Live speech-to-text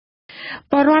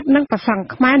បរដ្ឋនិងប្រសង់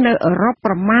ខ្មែរនៅអឺរ៉ុប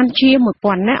ប្រមាណជា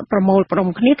 1000 នាក់ប្រមូលផ្ដុំ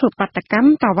គ្នាធ្វើបាតកម្ម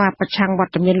តវ៉ាប្រឆាំងវ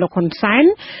ត្តមានលោកហ៊ុនសែន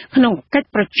ក្នុងកិច្ច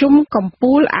ប្រជុំកម្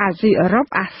ពុជាអាស៊ីអឺរ៉ុប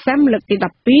អាស៊ានលើកទី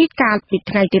 12 កាលពី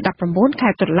ថ្ងៃទី 19 ខែ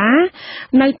តុលា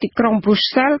នៅទីក្រុង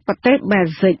Brussels ប្រទេស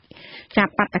Belgium ចា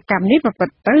បាតកម្មនេះប្រព្រឹ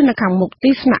ត្តទៅនៅខាងមុខ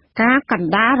ទីស្នាក់ការកណ្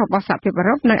ដាលរបស់សហភាពអឺ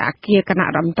រ៉ុបនៅអគារគណៈ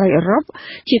រដ្ឋមន្ត្រីអឺរ៉ុប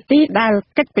ជាទីដែល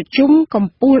កិច្ចប្រជុំក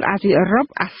ម្ពុជាអាស៊ីអឺរ៉ុប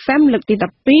អាស៊ានលើកទី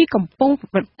 12 កំពុងប្រ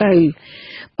ព្រឹត្តទៅ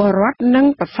បរដ្ឋនិង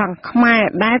ប្រសង់ខ្មែរ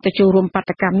ដែលទៅចូលរួមបា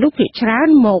តកម្មនោះភាគច្រើន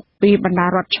មកពីបណ្ដា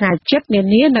រដ្ឋឆ្ងាយជិតនា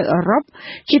នានៅអឺរ៉ុប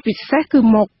ជាពិសេសគឺ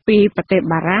មកពីប្រទេស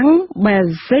បារាំង បែល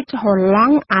ហ្សិក ហូឡ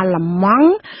ង់ អាល្លឺម៉ង់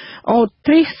អូ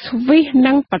ទ្រីស ស្វីស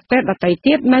និងប្រទេសដទៃ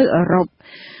ទៀតនៅអឺរ៉ុប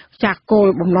ចាគោល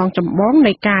បំណងចម្បង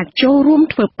នៃការចូលរួម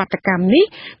ធ្វើបាតកម្មនេះ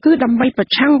គឺដើម្បីប្រ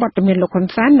ឆាំងវត្តមានលោកហ៊ុន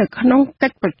សែននៅក្នុងកិ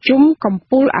ច្ចប្រជុំកម្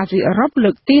ពុជាអាស៊ីអឺរ៉ុប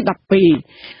លើកទី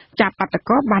 12 ចាប់បាត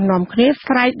កោបាននាំគ្នា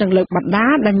ស្រែកនឹងលើកបដា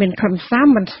ដែលមានខ្លឹមសារ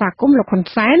មិនស្វាគមន៍លោកហ៊ុន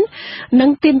សែននិង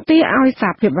ទាមទារឲ្យស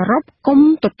ហភាពអឺរ៉ុបគុំ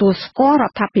ទទួលស្គាល់រ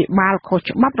ដ្ឋាភិបាលខុស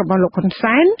ច្បាប់របស់លោកហ៊ុន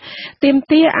សែនទាម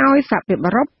ទារឲ្យសហភាព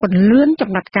អឺរ៉ុបពន្លឿនចំ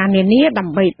ណាត់ការនានាដើ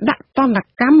ម្បីដាក់ទណ្ឌ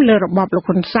កម្មលើរបបលោក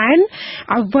ហ៊ុនសែន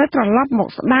ឲ្យវិលត្រឡប់មក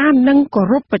ស្ដារនិងគោ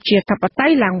រពប្រជាធិបតេ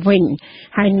យ្យឡើងវិញ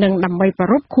ហើយនឹងដើម្បីប្រា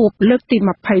រព្ធខួបលើកទី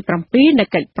 27 នៃ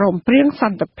កិច្ចព្រមព្រៀងស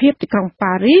ន្តិភាពទីក្រុង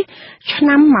ប៉ារីសឆ្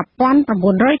នាំ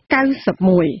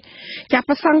 1991 ចា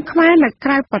ប្រសង់ខ្មែរនៅក្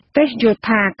រៅប្រទេសយល់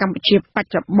ថាកម្ពុជាប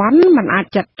ច្ចុប្បន្នមិនអាច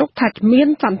ចាត់ទុកថាមាន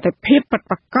សន្តិភាពពិត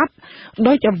ប្រាកដ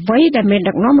ដោយអ្វីដែលមាន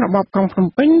ដឹកនាំរបបក្រុងភ្នំ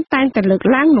ពេញតែងតែលើក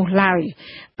ឡើងនោះឡើយ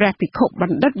ព្រះភិក្ខុប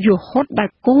ណ្ឌិតយូហុតដែល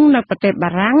គង់នៅប្រទេសបា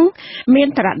រាំងមាន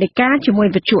ថ្នាក់ដឹកការជាមួយ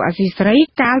វិទ្យុអាស៊ីសេរី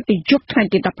កាលពីយប់ថ្ងៃ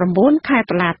ទី 19 ខែ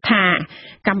តុលាថា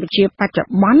កម្ពុជាបច្ចុ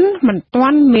ប្បន្នមិនទា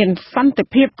ន់មានសន្តិ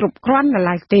ភាពគ្រប់គ្រាន់នៅ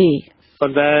ឡើយទេប៉ុ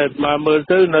ន្តែមកមើល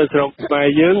ទៅនៅស្រុកខ្មែរ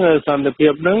យើងសន្តិភា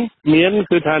ពហ្នឹងមាន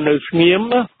គឺថានៅស្ងៀម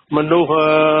មនុស្ស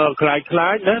ខ្លាច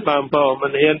ណាបាទបងមិ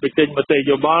នហ៊ានបញ្ចេញមតិ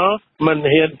យោបល់មិន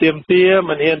ហ៊ានទាមទារ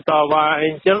មិនហ៊ានតវ៉ាអី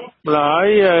អញ្ចឹងហើយ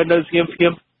នៅស្ងៀមស្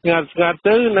ងាត់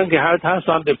ទៅនឹងគេហៅថាស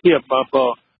ន្តិភាពបាទប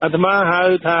ងអាត្មាហៅ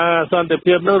ថាសន្តិ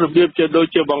ភាពនោះរបៀបជាដូច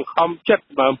ជាបង្ខំចិត្ត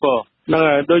បាទបងហ្នឹង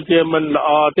ហើយដូចជាមិនល្អ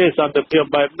ទេសន្តិភាព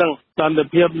បែបហ្នឹងសន្តិ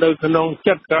ភាពនៅក្នុង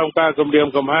ចិត្តក្រោមការគម្រាម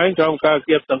កំហែងក្រោមការ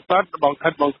គៀបសង្កត់បង្ខិ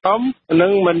តបង្ខំហ្នឹ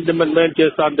ងមិនមែនជា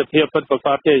សន្តិភាពពិតប្រាក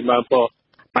ដទេបាទបង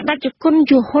បដិជគុណ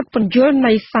យូហុតពន្យល់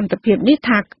នៃសន្តិភាពនេះ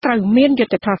ថាត្រូវមានយុ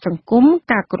ត្តិធម៌សង្គម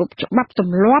ការគោរពច្បាប់ទ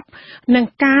ម្លាប់និង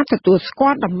ការទទួលស្គា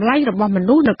ល់តម្លៃរបស់ម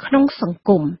នុស្សនៅក្នុងសង្គ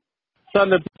មស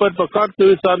ន្តិភាពពិតប្រាកដគឺ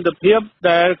សន្តិភាព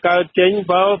ដែលកើតចេញ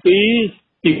ពី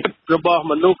ជីវិតរបស់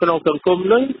មនុស្សក្នុងសង្គម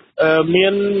នឹងមា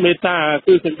នមេត្តា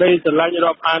គឺសេចក្តីស្រឡាញ់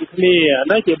រាប់អានគ្នា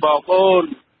ណាជាបងប្អូន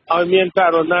ឲ្យមានក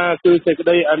រុណាគឺសេចក្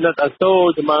តីអាណិតអាសូរ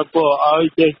ចំពោះឲ្យ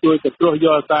ចេះជួយទៅព្រោះយ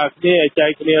កសារគ្នាចែក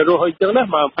គ្នារស់អីចឹងណា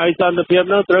មកហើយសន្តិភាព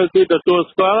នោះត្រូវគឺទទួល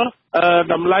ស្គាល់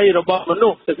តម្លៃរបស់មនុ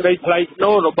ស្សសេចក្តីថ្លៃថ្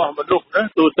នូររបស់មនុស្សណា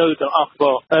ទូទៅទាំងអស់ប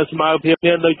ងស្មើភាពគ្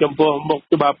នានៅចំពោះមុខ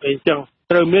ច្បាប់អីចឹង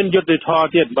ត្រូវមានយុត្តិធម៌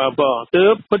ទៀតបាទបងទើ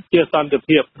បពិតជាសន្តិ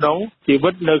ភាពក្នុងជីវិ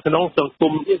តនៅក្នុងសង្គ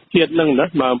មជាតិនឹងណា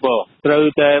បាទបងត្រូវ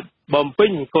តែបំពេ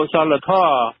ញកុសលធ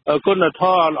ម៌គុណធ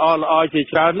ម៌ល្អជា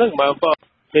ច្រើននឹងបាទបង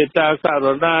មេត្តាក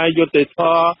រុណាយុត្តិធ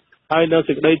ម៌ហើយនៅ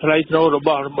សេចក្តីថ្លៃថ្នូររប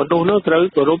ស់មនុស្សនោះត្រូវ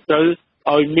គោរពត្រូវ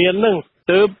ឲ្យមាននឹង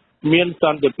ទើបមានស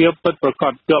ន្តិភាពពិតប្រាក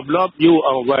ដជាប់លាប់យូរ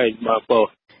អង្វែងបាទបង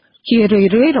ជារឿយ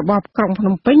ៗរបបក្រុងភ្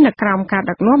នំពេញនៅក្រោមការ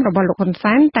ដឹកនាំរបស់លោកហ៊ុន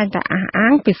សែនតែងតែអះអា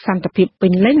ងពីសន្តិភាពពេ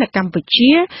ញលេញនៅកម្ពុ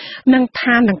ជានិង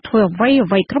ថានឹងធ្វើ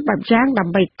អ្វីគ្រប់បែបយ៉ាងដើ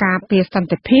ម្បីការពារសន្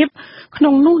តិភាពក្នុ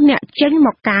ងនោះអ្នកចេញម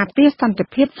កការពារសន្តិ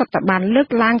ភាពសុទ្ធតែបានលើក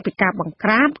ឡើងពីការបង្ក្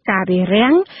រាបការរារាំ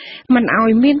ងមិនឲ្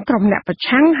យមានក្រុមអ្នកប្រ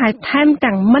ឆាំងហើយថែម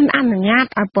ទាំងមិនអនុញ្ញាត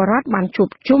ឲ្យបរដ្ឋបានជួប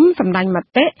ជុំសម្ដែងម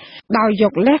តិដោយយ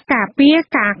កលេសការពារ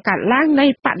ការកាត់ឡើងនៃ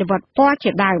បដិវត្តពណ៌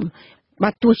ជាដើមបើ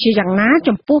ទោះជាយ៉ាងណា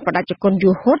ចំពោះបដិជគុណ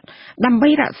យូហុតដើម្បី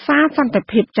រក្សាសន្តិ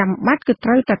ភាពចាំបាច់គឺត្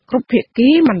រូវតែគ្រប់ភាគី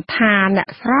មិនថាអ្នក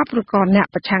ស្របឬក៏អ្នក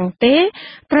ប្រឆាំងទេ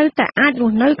ត្រូវតែអាចរ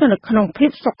ស់នៅក្នុងភាព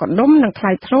សុខដុមនិងថ្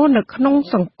លៃថ្នូរនៅក្នុង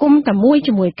សង្គមតែមួយ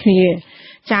ជាមួយគ្នា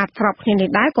ចាស្របគ្នានេះ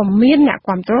ដែរក៏មានអ្នក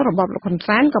គាំទ្ររបបលោកហ៊ុន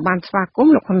សែនក៏បានស្វាគម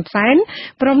ន៍លោកហ៊ុនសែន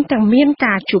ព្រមទាំងមាន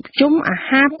ការជួបជុំអា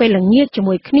ហារពេលល្ងាចជា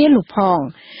មួយគ្នានោះផង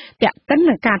តែកតិន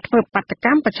នឹងការធ្វើបាតក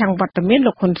ម្មប្រឆាំងវត្តមាន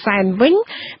លោកហ៊ុនសែនវិញ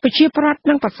ប្រជាប្រដ្ឋ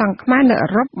និងប្រសង់ខ្មែរនៅអឺ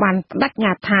រ៉ុបបានបដិញ្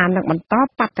ញាថានឹងបន្ត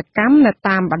បាតកម្មនៅ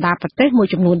តាមបណ្ដាប្រទេសមួយ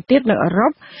ចំនួនទៀតនៅអឺរ៉ុ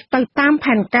បទៅតាម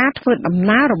ផែនការធ្វើដំ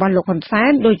ណើររបស់លោកហ៊ុនសែ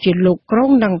នដូចជាលោកក្រុង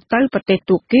នឹងទៅប្រទេស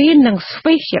ទូគីនិងស្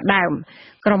វីសជាដើម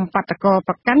ក្រុមបាតកោ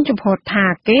ប្រកាន់ជំហរថា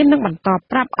គេនឹងបន្ត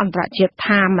ប្រាប់អន្តរជាតិ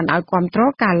ថាមិនឲ្យគ្រប់គ្រង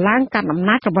ការឡើងកាន់អំ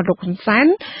ណាចរបស់លោកហ៊ុនសែន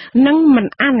និងមិន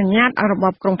អនុញ្ញាតឲ្យរប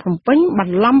បក្រុងភ្នំពេញប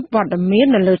ន្លំព័ត៌មាន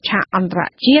នៅលើឆាកអន្តរ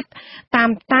ជាតិតាម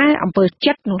តែអំពើ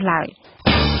ចិត្តនោះឡើយ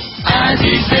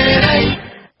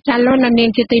ចាលោកនាង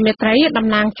ជាទីមេត្រីតំ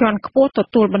ណាងជាន់ខ្ពស់ទ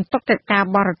ទួលបន្ទុកកិច្ចការ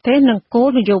បរទេសនិងគោល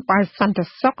នយោបាយសន្តិ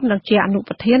សុខនិងជាអនុ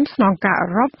ប្រធានស្នងការអឺ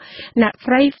រ៉ុបអ្នក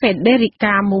ស្រី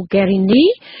Federica Mogherini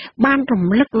បានរំ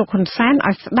លឹកលោកហ៊ុនសែន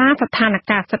ឲ្យស្ដារស្ថាន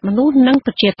ភាពសិទ្ធិមនុស្សនិង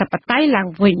ប្រជាធិបតេយ្យឡើង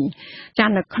វិញចា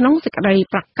នៅក្នុងសេចក្តី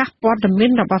ប្រកាសព័ត៌មា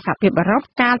នរបស់សហភាពអឺរ៉ុប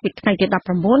កាលពីថ្ងៃទី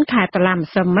19ខែតុលាម្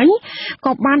សិលមិញ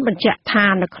ក៏បានបញ្ជាក់ថា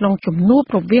នៅក្នុងជំនួប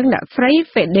រវាងអ្នកស្រី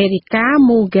Federica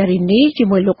Mogherini ជា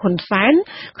មួយលោកហ៊ុនសែន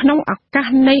ក្នុងឱកាស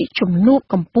នៃជំនួប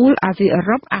កំពូលអាស៊ីអឺ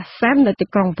រ៉ុបអាស៊ាននៅទី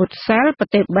ក្រុងប៊ុចសែលប្រ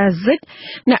ទេសបែលហ្សិក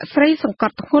អ្នកស្រីសង្ក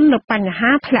ត់ធ្ងន់លើបញ្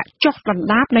ហាធ្លាក់ចុះដណ្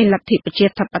ដាបនៃលទ្ធិប្រជា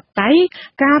ធិបតេយ្យ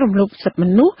ការរំលោភសិទ្ធិម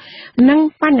នុស្សនិង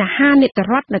បញ្ហានីតិ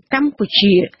រដ្ឋនៅកម្ពុ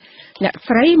ជាអ្នក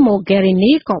ស្រី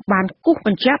Mogherini ក៏បានគូសប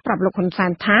ញ្ជាក់ប្រាប់លោកហ៊ុនសែ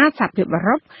នថាសហភាពអឺ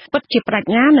រ៉ុបពិតជាប្រា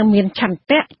ជ្ញានិងមានឆន្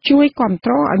ទៈជួយគ្រប់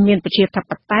គ្រងឲ្យមានប្រជាធិ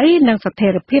បតេយ្យនិងស្ថិ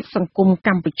រភាពសង្គមក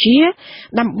ម្ពុជា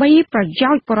ដើម្បីប្រយោ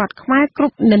ជន៍ប្រជាពលរដ្ឋខ្មែរគ្រ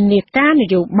ប់និន្នាការន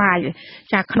យោបាយ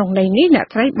ចាក្នុងន័យនេះអ្នក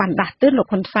ស្រីបានដាស់តឿនលោក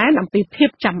ហ៊ុនសែនអំពីភាព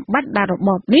ចាំបាច់ដែលរប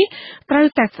បនេះត្រូវ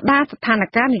តែស្ដារស្ថាន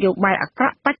ភាពនយោបាយអាក្រ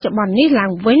ក់បច្ចុប្បន្ននេះឡើ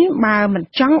ងវិញបើមិន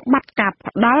ចង់បាត់ការ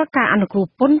ផ្ដល់ការអនុគ្រោះ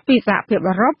ពន្ធពីសហភាព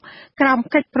អឺរ៉ុបក្រោម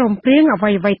កិច្ចព្រមព្រៀងអ្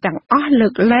វីៗទាំងអស់លើ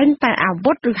កលែងតែអា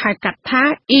វុធឬហៅកាត់ថា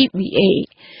EBA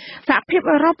សហភាព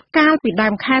អឺរ៉ុបកាលពីដើ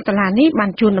មខែតុលានេះបា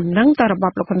នជូនដំណឹងទៅរប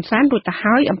បលោកហ៊ុនសែនរួចទៅ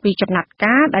ហើយអំពីចំណាត់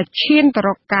ការដែលឈានទៅរ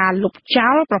កការលុបចោ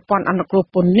លប្រព័ន្ធអនុគ្រោះ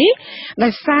ពន្ធនេះដោ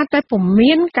យសារតែពុំ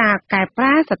មានការកែប្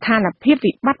រែស្ថានភាព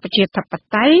វិបត្តិប្រជាធិប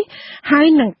តេយ្យហើយ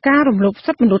នឹងការរំលោភ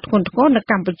សិទ្ធិមនុស្សធ្ងន់ធ្ងរនៅ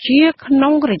កម្ពុជាក្នុ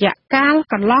ងរយៈកាល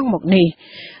កន្លងមកនេះ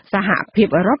សហភាព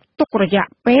អឺរ៉ុបទុករយៈ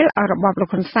ពេលឲ្យរបបលោក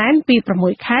ហ៊ុនសែនពី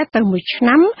6ខែទៅ1ឆ្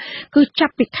នាំគឺចា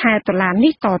ប់ពីខែតុលា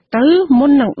នេះតទៅមុ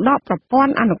ននឹងដកប្រព័ន្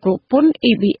ធអនុគ្រោះពន្ធ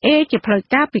EBA ជាផ្លូវ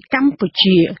ការពីកម្ពុ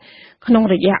ជាក្នុង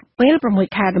រយៈពេល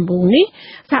6ខែដំបូងនេះ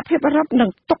សហភាពអឺរ៉ុបនឹង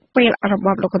ទុកពេលរប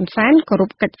បលោកហ៊ុនសែនគោរព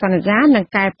កិច្ចសន្យានិង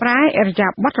កែប្រែអរិយា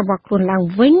ប័ត្ររបស់ខ្លួនឡើង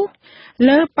វិញ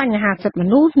លើបញ្ហាសិទ្ធិម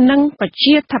នុស្សនិងប្រ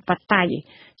ជាធិបតេយ្យ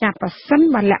ចាប្រសិន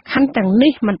បើលក្ខខណ្ឌទាំង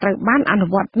នេះមិនត្រូវបានអនុ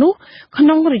វត្តនោះក្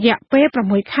នុងរយៈពេល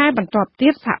6ខែបន្ទាប់ទៀ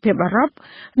តសហភាពអឺរ៉ុប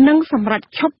នឹងសម្រេច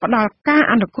ឈប់ផ្ដល់ការ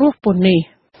អនុគ្រោះពន្ធនេះ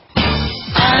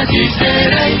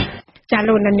ចា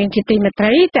លោកនាងជាទីមេត្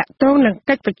រីតកតងនឹង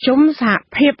កិច្ចប្រជុំសហ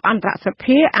ភាពអន្តរស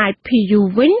ភា IPU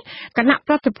វិញគណៈ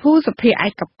ប្រតិភូសភាឯ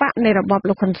កបៈនៃរបប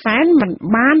លោកហ៊ុនសែនមិន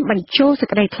បានបញ្ចូលសេច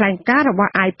ក្តីថ្លែងការណ៍រប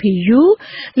ស់ IPU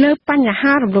លើបញ្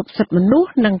ហារំលោភសិទ្ធិមនុស្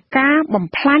សនិងការបំ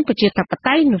ផ្លាញប្រជាធិប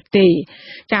តេយ្យនោះទេ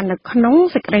ចានៅក្នុង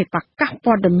សេចក្តីប្រកាស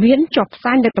ព័ត៌មានចុះផ្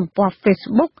សាយនៅទំព័រ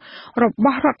Facebook រប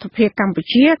ស់រដ្ឋសភាកម្ពុ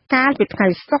ជាកាលពីថ្ងៃ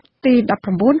សុក្រទី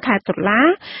19ខែតុលា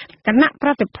គណៈប្រ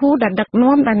តិភូដែលដឹក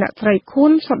នាំដោយអ្នកស្រីខួ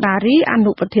នសូដារីអ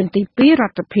នុប្រធានទី2រ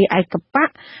ដ្ឋសភាឯកបៈ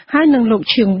ហើយនឹងលោក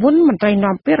ឈៀងវុនមន្ត្រី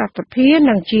នាំពាក្យរដ្ឋសភា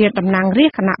និងជាតំណាងរា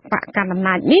ស្ត្រគណៈបកកណ្ដាលអំ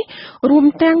ណាចនេះរួម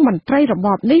ទាំងមន្ត្រីរប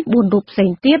បនេះ4រូបផ្សេង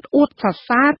ទៀតអួតសរ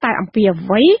សើរតែអំពីអ្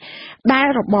វីដែល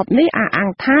របបនេះអះអាង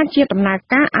ថាជាដំណើរ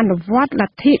ការអនុវត្តល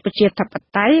ទ្ធិប្រជាធិប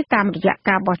តេយ្យតាមរយៈ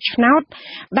ការបោះឆ្នោត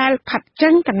ដែលផាត់ចេ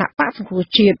ញគណៈបកសង្គ្រោះ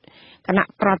ជាតិគណៈ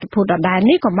ប្រតិភូដដែល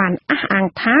នេះក៏បានអះអាង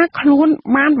ថាខ្លួន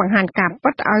បានបង្ហាញការ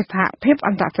ពិតឲ្យសហភាពអ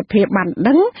ន្តរសភាបាន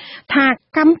ដឹងថា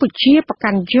កម្ពុជាប្រ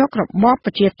កាន់យករបបប្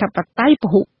រជាធិបតេយ្យព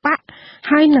ហុបក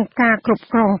ហើយនឹងការគ្រប់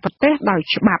គ្រងប្រទេសដោយ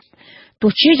ច្បាប់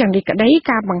ទោះជាយ៉ាងនេះក្តី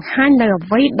ការបង្ហាញនៅអ្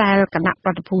វីដែលគណៈប្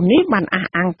រតិភូនេះបានអះ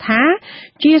អាងថា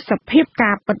ជាសភាព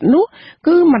ការពិតនោះ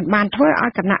គឺมันបានធ្វើឲ្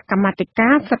យគណៈកម្មាធិកា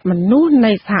រសិទ្ធិមនុស្ស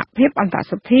នៃសហភាពអន្តរ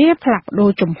សភាផ្លាស់ប្ដូរ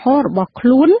ជំហររបស់ខ្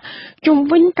លួនជុំ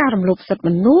វិញការរំលោភសិទ្ធិម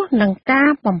នុស្សនិងការ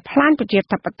បំផ្លាញប្រជា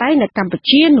ធិបតេយ្យនៅកម្ពុ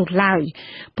ជានោះឡើយ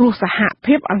ព្រោះសហ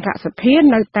ភាពអន្តរសភា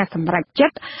នៅតែសម្រេចចិ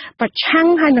ត្តប្រឆាំង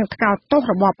ហើយនឹងថ្កោលទោស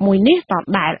របបមួយនេះដ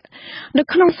ដែលនៅ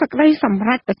ក្នុងសេចក្តីសម្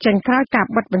រេចបញ្ចេញក្រោយការ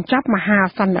បិទបញ្ចប់មហា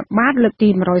សន្និបាតលើកទី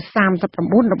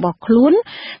139របស់ខ្លួន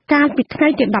កាលពីថ្ងៃ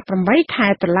ទី18ខែ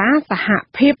តុលាសហ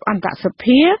ភាពអន្តរស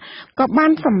ភាក៏បា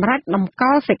នសម្រេចតម្ក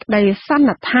ល់សេចក្តីសន្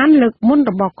និដ្ឋានលើកមុន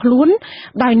របស់ខ្លួន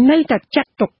ដោយនៅតែចា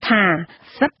ត់ទុកថា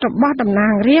សិទ្ធិរបស់តំណា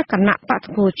ងរាស្ត្រគណៈបក្សស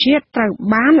ង្គ្រោះជាតិត្រូវ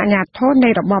បានអាជ្ញាធរនៃ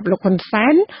របបលោកហ៊ុនសែ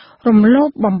នរំលោភ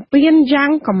បំពានយ៉ា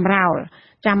ងកម្រោល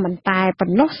ចាំមិនតែប៉ុ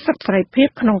ណ្ណោះសិទ្ធិសេរីភាព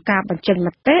ក្នុងការបញ្ចេញម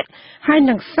តិហើយ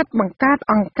នឹងសិទ្ធិបង្កើត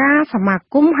អង្គការសមា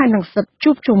គមហើយនឹងសិទ្ធិ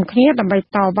ជួបជុំគ្នាដើម្បី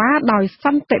តវ៉ាដោយស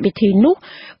ន្តិវិធីនោះ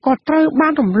ក៏ត្រូវបា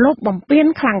នរំលោភបំពាន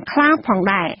ខ្លាំងក្លាផង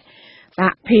ដែរសហ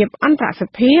ភាពអន្តរស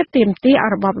ភាទាមទារឲ្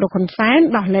យរបបលោកហ៊ុនសែន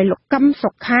ដោះលែងលោកកឹមសុ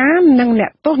ខានិងអ្ន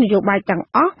កទោសនយោបាយទាំង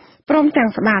អស់ព្រមទាំង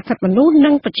ស្ដារសិទ្ធិមនុស្សនិ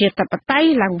ងប្រជាធិបតេយ្យ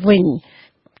ឡើងវិញ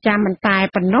ចាំមិនតែ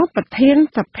ប៉ុណ្ណោះប្រធាន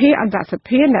សភាអន្តរស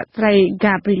ភាអ្នកស្រី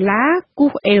Gabriela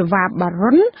Kueva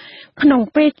Baron ក្នុង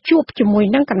ពេលជួបជាមួយ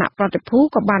នឹងគណៈប្រតិភូ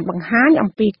ក៏បានបង្ហាញអំ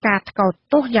ពីការថ្កោល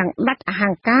ទោសយ៉ាងដាច់អហ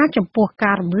ង្ការចំពោះ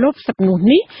ការរំលោភសិទ្ធិមនុស្ស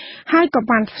នេះហើយក៏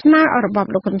បានស្នើឲ្យរបប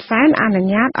លោកហ៊ុនសែនអនុ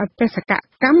ញ្ញាតឲ្យបេសក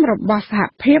កម្មរបស់សហ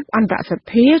ភាពអន្តរស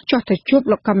ភាចុះទៅជួប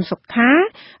លោកកឹមសុខា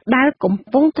ដែលកំ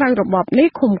ពុងត្រូវរបបនេះ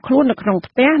ឃុំខ្លួននៅក្នុង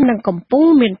ផ្ទះនិងកំពុង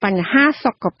មានបញ្ហា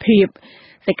សុខភាព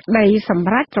សេចក្តីស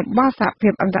ម្រេចរបស់សហភា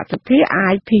ពអន្តរសភា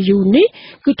IPU នេះ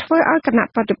គឺធ្វើឲ្យគណៈ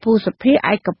ប្រតិភូសភា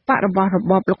ឯកបៈរបស់រ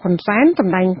បបលោកហ៊ុនសែនស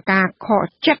ម្ដែងការខក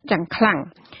ចិត្តយ៉ាងខ្លាំង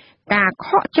ការខ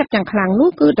កចិត្តយ៉ាងខ្លាំងនោះ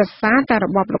គឺដោយសារតែរ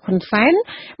បបលោកហ៊ុនសែន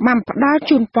បានផ្ដល់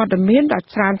ជូនព័ត៌មានដល់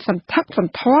ច្រើនសន្ធឹកស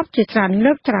ន្ធាប់ជាច្រើន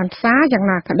លើកច្រើនសារយ៉ាង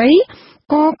ណាក្តី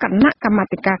ក៏គណៈកម្មា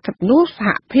ធិការសិទ្ធិមនុស្សសហ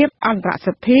ភាពអន្តរស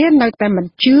ភានៅតែមិន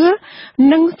ជឿ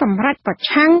និងសម្រេចប្រ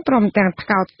ឆាំងព្រមទាំងថ្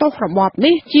កោលទោសរបប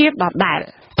នេះជាដដែល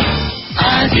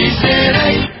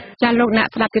ចាលោកអ្នក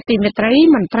ស្ដាប់ជាទីមេត្រី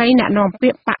មន្ត្រីអ្នកនាំពា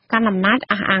ក្យបកកណ្ដាលអំណាច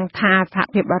អះអាងថាសហ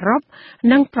ភាពអឺរ៉ុប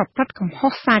នឹងប្រព្រឹត្តកំហុ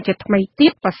សសារជាថ្មីទៀ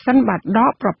តបើសិនបើដ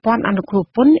កប្រព័ន្ធអនុគ្រោះ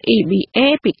ពន្ធ EBA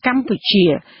ពីកម្ពុជា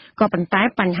ក៏ប៉ុន្តែ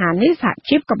បញ្ហានេះសហ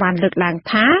ជីពក៏បានលើកឡើង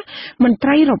ថាមន្ត្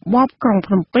រីរបបក្រុង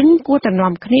ភ្នំពេញគួរតែ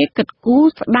នាំគ្នាគិតគូរ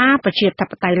ស្ដារប្រជាធិ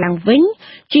បតេយ្យឡើងវិញ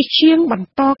ជាជាងបន្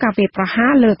តការវាយប្រហា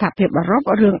រលើសហភាពអឺរ៉ុប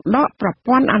រឿងដកប្រ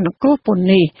ព័ន្ធអនុគ្រោះពន្ធ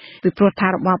នេះពីព្រោះថា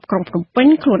របបក្រុងភ្នំពេញ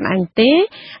ខ្លួនឯងទេ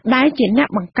ដែលជាអ្នក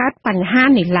បង្កើតបញ្ហា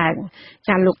នេះឡើង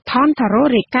ចាលោកថនថារ៉ូ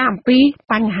រាយការណ៍អំពី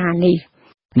បញ្ហានេះ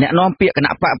អ្នកនាំពាក្យគ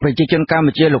ណៈបកប្រជាជនកម្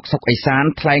ពុជាលោកសុកអេសាន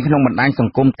ថ្លែងក្នុងបណ្ដាញស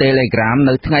ង្គម Telegram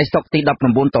នៅថ្ងៃសុក្រទី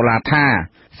19តុលាថា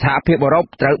សហភាពអឺរ៉ុប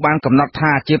ត្រូវបានកំណត់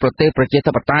ថាជាប្រទេសប្រជា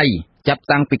ធិបតេយ្យចាប់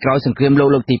តាំងពីក្រោយសង្គ្រាមលោក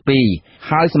លើកទី2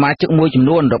ហើយសមាជិកមួយចំ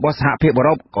នួនរបស់សហភាពអឺ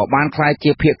រ៉ុបក៏បានក្លាយ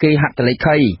ជាភាគីហត្ថលេ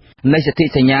ខីនៃសន្ធិ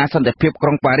សញ្ញាសន្តិភាពក្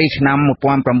រុងប៉ារីសឆ្នាំ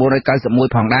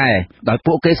1991ផងដែរដោយ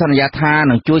ពួកគេសន្យាថា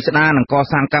នឹងជួយស្ដារនិងក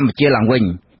សាងកម្ពុជាឡើងវិញ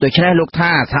ដូច្នេះលោក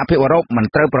ថាសហភាពអឺរ៉ុបមិន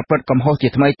ត្រូវប្រព្រឹត្តកំហុសជា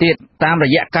ថ្មីទៀតតាមរ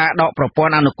យៈការដកប្រព័ន្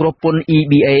ធអនុគ្រោះពន្ធ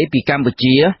EBA ពីកម្ពុ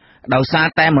ជាដោយសារ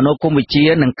តែមនោគមវិជ្ជា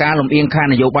និងការលំអៀងខាង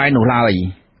នយោបាយនោះឡើយ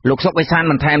លោកសុកអេសាន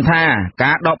បន្ថែមថា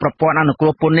ការដកប្រព័ន្ធអនុគ្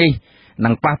រោះពន្ធនេះនឹ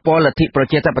ងប៉ះពាល់លទ្ធិប្រ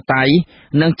ជាធិបតេយ្យ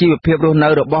និងជីវភាពរស់នៅ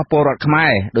របស់ពលរដ្ឋខ្មែ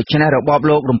រដូច្នេះរបប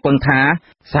លោករំពឹងថា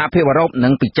សហភាពអឺរ៉ុបនឹ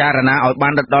ងពិចារណាឲ្យបា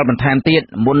នដិតដល់បន្ថែមទៀត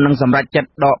មុននឹងសម្រេចចិត្ត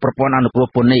ដកប្រព័ន្ធអនុគ្រោះ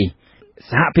ពន្ធនេះ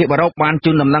សហភាពអឺរ៉ុបបាន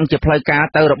ជូនដំណឹងជាផ្លូវការ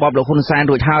ទៅរបបលោកហ៊ុនសែន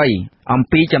រួចហើយអំ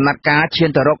ពីចំណាត់ការឈាន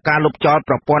ទៅរកការលុបចោល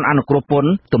ប្រព័ន្ធអនុគ្រោះពន្ធ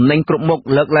ទំនិញគ្រប់មុខ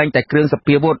លើកលែងតែគ្រឿងសព្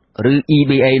វាវុធឬ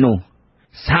EBA នោះ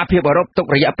សហភាពអឺរ៉ុបទុក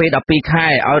រយៈពេល12ខែ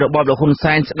ឲ្យរបបលោកហ៊ុន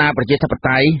សែនស្ដារប្រជាធិប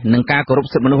តេយ្យនិងការគោរព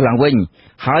សិទ្ធិមនុស្សឡើងវិញ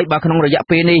ហើយបើក្នុងរយៈ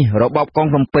ពេលនេះរបបកុង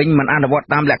ភ្នំពេញមិនអនុវត្ត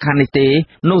តាមលក្ខខណ្ឌនេះទេ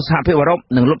នោះសហភាពអឺរ៉ុប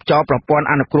នឹងលុបចោលប្រព័ន្ធ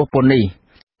អនុគ្រោះពន្ធនេះ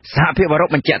សហភាពអឺរ៉ុប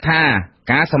បញ្ជាក់ថា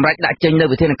ការសម្រេចដាក់ចេញនូវ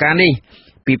វិធានការនេះ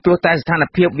ពីព្រោះតែស្ថាន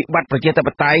ភាពវិបត្តិប្រជាធិប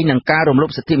តេយ្យនិងការរំលោភ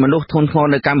សិទ្ធិមនុស្សធ្ងន់ធ្ងរ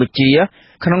នៅកម្ពុជា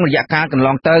ក្នុងរយៈកាលកន្ល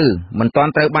ងទៅមិនទា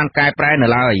ន់ត្រូវបានកែប្រែនៅ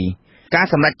ឡើយការ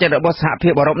សម្រេចចិត្តរបស់សហភា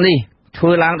ពអឺរ៉ុបនេះធ្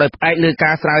វើឡើងដោយផ្អែកលើ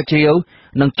ការស្រាវជ្រាវ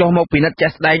និងចុះមកពិនិត្យជា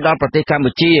ក់ស្ដែងដល់ប្រទេសកម្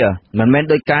ពុជាមិនមែន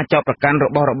ដោយការចោទប្រកាន់រ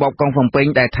បស់របបកុងភ្នំពេញ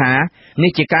ដែលថា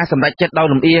នេះជាការសម្រេចចិត្តដោយ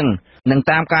លំអៀងនិង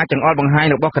តាមការចង្អុលបង្ហាញ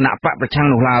របស់គណៈបកប្រឆាំង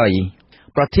នោះឡើយ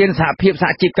ប្រធានសហភាពសហ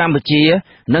ជីពកម្ពុជា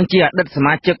និងជាអតីតស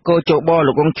មាជិកកោជប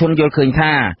លោកវងឈុនយល់ឃើញ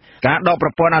ថាការដកប្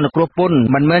រព័ន្ធអនុគ្រោះពន្ធ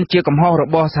មិនមែនជាកំហុសរ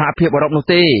បស់សហភាពអឺរ៉ុបនោះ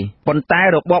ទេប៉ុន្តែ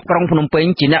របបក្រុងភ្នំពេញ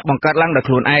ជាអ្នកបង្កើតឡើងដោយ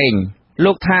ខ្លួនឯង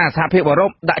លោកថាសហភាពអឺរ៉ុ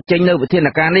បដាក់ចេញនូវវិធាន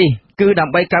ការនេះគឺដើ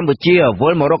ម្បីកម្ពុជាវិ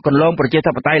លមករកគន្លងប្រជា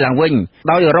ធិបតេយ្យឡើងវិញ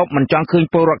ដោយអឺរ៉ុបមិនចង់ឃើញ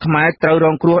ពលរដ្ឋខ្មែរត្រូវរ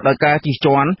ងគ្រោះដោយការជិះ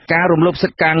ជាន់ការរំលោភសិ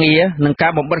ទ្ធិការងារនិងកា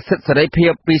របំបិទសិទ្ធិសេរីភា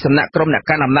ពពីសំណាក់ក្រុមអ្នក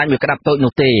កាន់អំណាចមួយក្តាប់តូច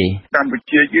នោះទេកម្ពុ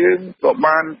ជាយើងក៏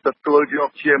បានទទួលយក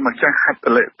ជាម្ចាស់ហត្ថ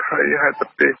លេខីហើយប្រ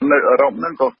ទេសនៅអឺរ៉ុបហ្នឹ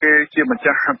ងក៏គេជាម្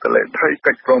ចាស់ហត្ថលេខី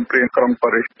កិច្ចព្រមព្រៀងក្រុងប៉ា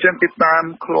រីសចឹងគេតាម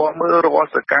ឃ្លាំមើលរាល់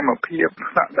សកម្មភាព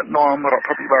ថ្នាក់ដឹកនាំរដ្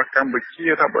ឋាភិបាលកម្ពុជា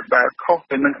ថាបើដែលខុស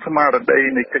ទៅនឹងស្មារតី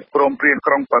នៃកិច្ចព្រមព្រៀង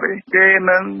ក្រុងប៉ារីសគេ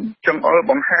នឹងចង្អុល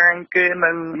បង្ហាញគេ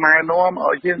នឹងណែនាំ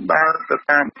ឲ្យយើងដើរទៅ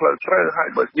តាមផ្លូវត្រូវហើយ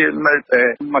បើយើងនៅតែ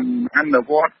មិនអនុ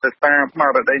វត្តទៅតាមស្មា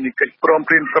រតីនៃកិច្ចព្រម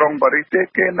ព្រៀងក្រុងប៉ារីសទេ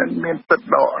គេនឹងមានសិទ្ធិ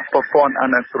ដកប្រព័ន្ធអ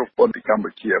នុគ្រោះពន្ធពីកម្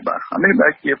ពុជាបាទនេះដែ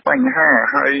លជាបញ្ហា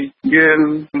ហើយយើង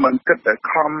មិនគិតតែ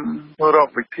ខំរក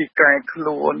វិធីកែខ្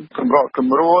លួនសម្របស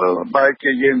ម្រួលបែរ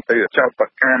ជាយើងទៅចោទប្រ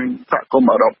កាន់សហគម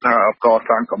ន៍អឺរ៉ុបថាក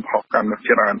សាងកំហុសកាន់តែ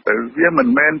ច្រើនទៅវាមិន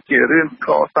មែនជារឿងក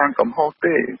សាងកំហុស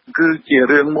ទេគឺជា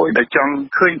រឿងមួយដែលចង់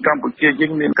ឃើញកម្ពុជាយើ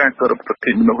ងមានការគោរពសិទ្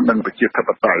ធិមនុស្សនិងប្រជាធិប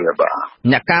តេយ្យបាទ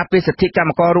អ្នកការពារសិទ្ធិកម្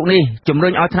មកររូបនេះជំរុ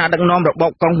ញឲ្យថ្នាក់ដឹកនាំរប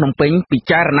បក្រុងភ្នំពេញពិ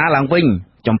ចារណាឡើងវិញ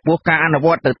ចំពោះការអនុវ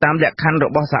ត្តទៅតាមលក្ខខណ្ឌរ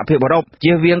បស់សហភាពអឺរ៉ុប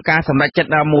ជៀសវាងការសម្រេចចិត្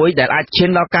តណាមួយដែលអាចឈាន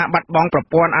ដល់ការបាត់បង់ប្រ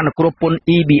ព័ន្ធអនុគ្រោះពន្ធ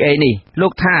EBA នេះលោ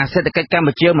កថាសេដ្ឋកិច្ចកម្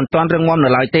ពុជាមិនទាន់រឹងមាំនៅ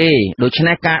ឡើយទេដូច្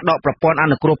នេះការដកប្រព័ន្ធអ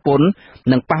នុគ្រោះពន្ធ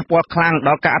នឹងប៉ះពាល់ខ្លាំងដ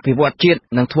ល់ការអភិវឌ្ឍជាតិ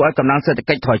និងធ្វើឲ្យកម្លាំងសេដ្ឋ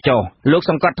កិច្ចថយចុះលោក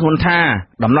សង្កត់ធ្ងន់ថា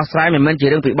ដំណោះស្រាយមិនមែនជា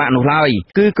រឿងពិបាកនោះឡើយ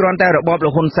គឺគ្រាន់តែរបបលោ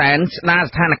កហ៊ុនសែនស្ដារ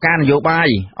ស្ថានភាពនយោបាយ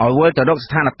ឲ្យវិលទៅរក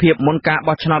ស្ថានភាពមុនការ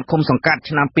បោះឆ្នោតឃុំសង្កាត់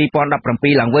ឆ្នាំ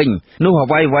2017ឡើងវិញនោះអ្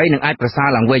វីៗនឹងអាចប្រសើរ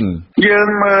ឡើងវិញយើង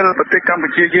មើលប្រទេសកម្ពុ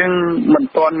ជាយើងមិន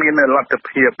ទាន់មានលទ្ធ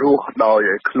ភាពរស់ដោយ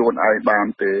ខ្លួនឯងបាន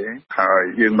ទេហើយ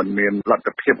យើងមិនមានលទ្ធ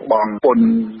ភាពបង់ពន្ធ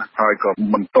ហើយក៏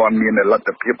មិនទាន់មានលទ្ធ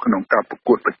ភាពក្នុងការប្រ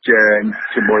កួតប្រជែង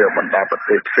ជាមួយបណ្ដាប្រ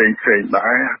ទេសផ្សេងៗដែ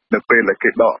រនៅពេលដែលគេ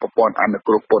ដកប្រព័ន្ធអនុ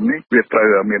គ្រោះពន្ធនេះវាត្រូវ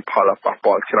មានផលប៉ះ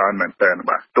ពាល់ច្រើនមែនទែន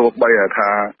បាទទោះបីថា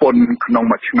ពន្ធក្នុង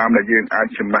មួយឆ្នាំដែលយើងអាច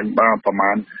ចំណេញបានប្រ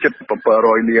មាណ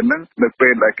700លានហ្នឹងនៅពេ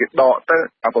លដែលគេដកទៅ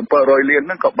700លានហ្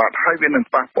នឹងក៏បាត់ហើយវានឹង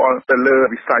ប៉ះពាល់ទៅលើ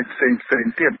វិស័យផ្សេង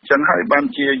ទៀតអញ្ចឹងហើយបាន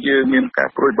ជាយើងមានការ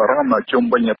ព្រួយបារម្ភជុំ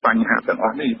វិញបញ្ហាទាំងអ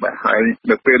ស់នេះបាទហើយ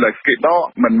នៅពេលដែលគេដក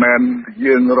មិនមែន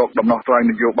យើងរកដំណោះស្រាយ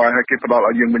នយោបាយឲ្យគេផ្ដល់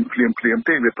ឲ្យយើងវិញភ្លាម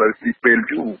ទេវាត្រូវស៊ីពេល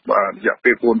យូរបាទរយៈ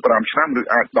ពេល 4-5 ឆ្នាំឬ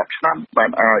អាច10ឆ្នាំបា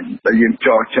នអាចដែលយើងច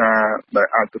រចាដែល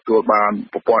អាចទទួលបាន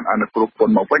ប្រព័ន្ធអនុគ្រោះព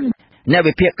ន្ធមកវិញអ្នក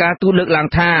វិភាគការទូតលើកឡើង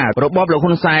ថារបបលោក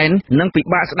ហ៊ុនសែននឹងពិ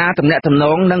បាកស្ដារទំនាក់ទំន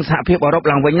ងនឹងសហភាពអឺរ៉ុប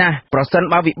ឡើងវិញណាស់ប្រសិន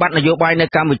បើវិបត្តិនយោបាយនៅ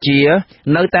កម្ពុជា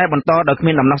នៅតែបន្តដោយគ្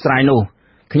មានដំណោះស្រាយនោះ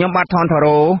ខ្ញុំបាទថនថា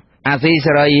រ៉ូអាស៊ី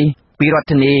សេរីពីរដ្ឋ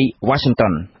ធានី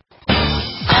Washington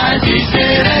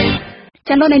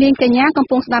ចា៎លោកនាងកញ្ញាកំ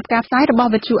ពុងស្ដាប់ការផ្សាយរប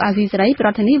ស់វិទ្យុអាស៊ីសេរីពីរ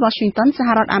ដ្ឋធានី Washington សហ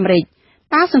រដ្ឋអាមេរិក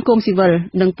តើសង្គមស៊ីវិល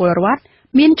និងពលរដ្ឋ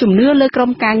មានជំនឿលើក្រុ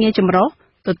មការងារចម្រុះ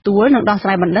ទទួលនិងដោះស្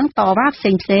រាយបណ្ដឹងតវ៉ាផ្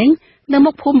សេងនៅ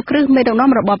មុខភូមិគ្រឹះមេដឹក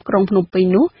នាំរបបក្រុងភ្នំពេញ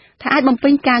នោះថាអាចបំពេ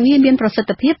ញការងារមានប្រសិទ្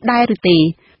ធភាពដែរឬទេ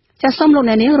ចាសសូមលោក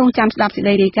អ្នកនាងរងចាំស្ដាប់សេចក្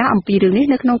តីរាយការណ៍អំពីរឿងនេះ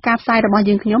នៅក្នុងការផ្សាយរបស់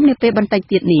យើងខ្ញុំនាពេលបន្តិច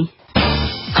ទៀតនេះ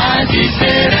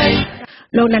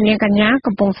លោកអ្នកនាងកញ្ញា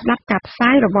កំពុងស្ដាប់ការផ្សា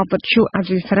យរបស់វិទ្យុអា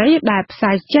ស៊ីសេរីដែលផ្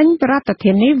សាយចេញពីរដ្ឋ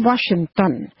ធានី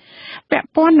Washington ពាក់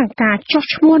ព័ន្ធនឹងការចុះ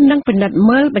ឈ្មោះនិងពិនិត្យ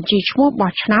មើលបញ្ជីឈ្មោះ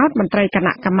បោះឆ្នោតមន្ត្រីគ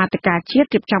ណៈកម្មាធិការជាតិ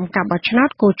រៀបចំការបោះឆ្នោត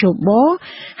កោជប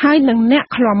ហើយនឹងអ្នក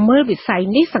ឃ្លាំមើលវិស័យ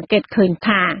នេះសង្កេតឃើញ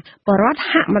ថាបរដ្ឋ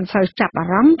ហាក់មិនសូវចាប់អា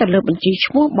រម្មណ៍ទៅលើបញ្ជី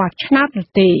ឈ្មោះបោះឆ្នោតនោះ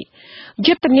ទេ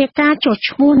យុទ្ធនាការចុះ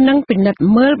ឈ្មោះនិងពិនិត្យ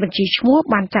មើលបញ្ជីឈ្មោះ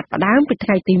បានចាប់ផ្ដើមពីថ្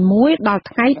ងៃទី1ដល់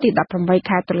ថ្ងៃទី18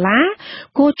ខែតុលា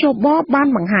កោជបបាន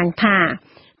បង្ហាញថា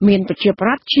មានប្រជាពលរ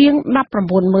ដ្ឋជាង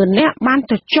 19,000 នាក់បាន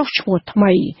ទៅចុះឈ្មោះថ្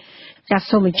មីចាស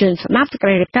សូមអញ្ជើញស្ដាប់សេចក្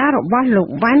តីរាយការណ៍របស់លោក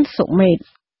វ៉ាន់សុមេត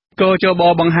កោជប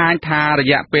បង្ហាញថារ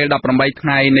យៈពេល18ថ្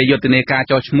ងៃនៃយុទ្ធនាការ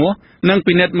ចុះឈ្មោះនិង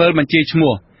ពិនិត្យមើលបញ្ជីឈ្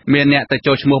មោះមានអ្នកទៅ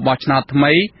ចុះឈ្មោះបោះឆ្នោតថ្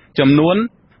មីចំនួន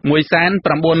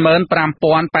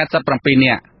 195,087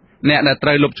 នាក់អ្នកដែលត្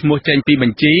រូវលុបឈ្មោះចេញពីប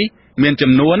ញ្ជីមាន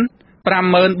ចំនួន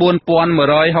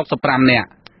 54,165 នាក់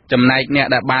ចំណែកអ្នក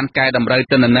ដែលបានកែតម្រូវ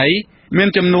ទិន្នន័យមាន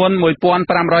ចំនួន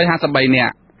 1,553 នា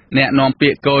ក់អ្នកនាំពា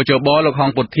ក្យកោជបលោកហង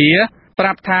ពុធាប្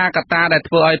រាប់ថាកត្តាដែល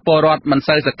ធ្វើឲ្យពលរដ្ឋមិន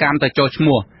សូវសកម្មទៅចុះឈ្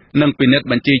មោះនិងពិនិត្យ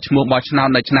បញ្ជីឈ្មោះបោះឆ្នោត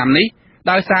នៅឆ្នាំនេះ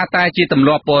ដោយសារតែជាទម្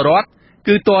លាប់ពលរដ្ឋ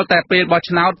គឺទាល់តែពេលបោះ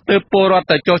ឆ្នោតទើបពលរដ្ឋ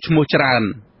ទៅចុះឈ្មោះច្រើន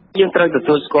យើងត្រូវទ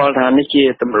ទួលស្គាល់ថានេះជា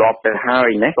ទម្លាប់ទៅហើយ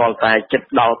ណាទាល់តែចិត្ត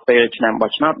ដល់ពេលឆ្នាំបោះ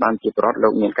ឆ្នោតបានជាពលរដ្ឋលោ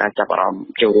កមានការចាប់អារម្មណ៍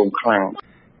ចូលរួមខ្លាំង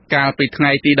កាលពីថ្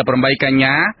ងៃទី18កញ្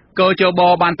ញាកោជប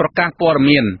បានប្រកាសព័ត៌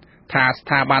មានថាស្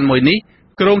ថាប័នមួយនេះ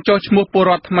ក្រុងចុះឈ្មោះពល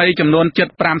រដ្ឋថ្មីចំនួន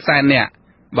 7.5 សែននាក់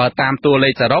បើតាមតួលេ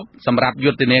ខសរុបសម្រាប់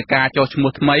យុទ្ធនាការចុះឈ្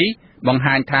មោះថ្មីបង្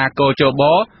ហាញថាកោជប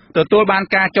ទទួលបាន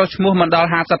ការចុះឈ្មោះមិនដល់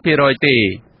 50% ទេ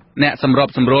អ្នកសម្រប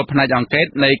សម្រួលផ្នែកអង្កេត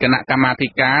នៃគណៈកម្មាធិ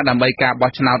ការដើម្បីការ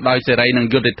បោះឆ្នោតដោយសេរីនិង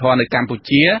យុត្តិធម៌នៅកម្ពុ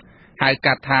ជាហៅ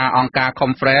កាត់ថាអង្គការ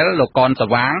Confrel លោកកនស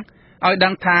វាងឲ្យដឹ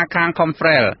ងថាខាង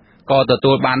Confrel ក៏ទ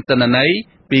ទួលបានទិន្នន័យ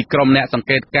ពីក្រុមអ្នកសង្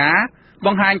កេតការណ៍ប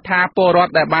ង្ហាញថាពលរដ្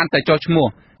ឋដែលបានទៅចុះឈ្មោះ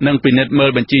និងពិនិត្យមើ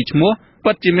លបញ្ជីឈ្មោះ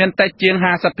ពិតជាមានតិចជាង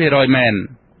 50% មែន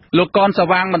លោកកនស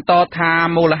វាងបន្តថា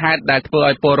មូលហេតុដែលធ្វើ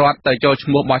ឲ្យពលរដ្ឋទៅចូលឈ្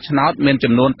មោះបោះឆ្នោតមាន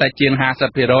ចំនួនតិចជាង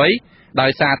 50% ដោ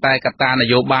យសារតែកត្តាន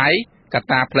យោបាយកត្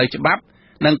តាផ្លូវច្បាប់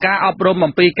និងការអប់រំ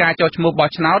អំពីការចុះឈ្មោះបោះ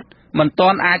ឆ្នោតមិនទា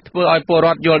ន់អាចធ្វើឲ្យពលរ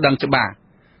ដ្ឋយល់ដឹងច្បាស់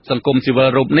សង្គមស៊ីវិល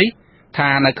រូបនេះថា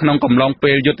នៅក្នុងកំឡុង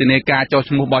ពេលយុទ្ធនាការចុះ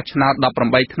ឈ្មោះបោះឆ្នោត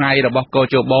18ថ្ងៃរបស់កោ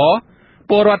ជប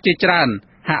ពលរដ្ឋជាច្រើន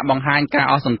ហាក់បង្ហាញការ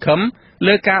អស់សង្ឃឹម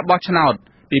លើការបោះឆ្នោត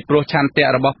ពីព្រោះឆន្ទៈ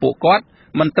របស់ពួកគាត់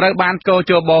មិនត្រូវបានកោ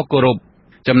ជបគោរព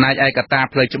ចំណែកឯកត្តា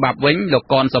ផ្លូវច្បាប់វិញលោក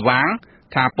កនសវាង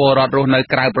ថាពលរដ្ឋរស់នៅ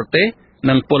ក្រៅប្រទេស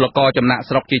និងពលករចំណាក់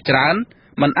ស្រុកជាច្រើន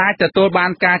មិនអាចទទួលបា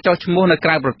នការចុះឈ្មោះនៅក្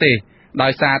រៅប្រទេសដោ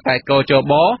យសារតែកោជ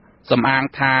បសំអាង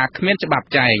ថាគ្មានច្បាប់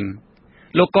ចែង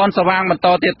លោកកនសវាងបន្ត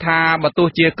ទៀតថាបើទោះ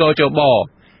ជាកោជប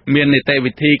មាននីតិ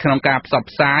វិធីក្នុងការផ្សព្វ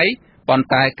ផ្សាយប៉ុន្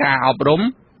តែការអប់រំ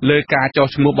លើការចុះ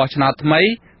ឈ្មោះបោះឆ្នោតថ្មី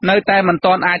នៅតែមិន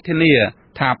ទាន់អាចធានា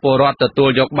ថាពលរដ្ឋទទួល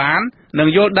យកបាន និង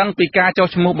យល់ដឹងពីការចុះ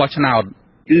ឈ្មោះបោះឆ្នោត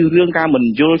គឺរឿងការមិន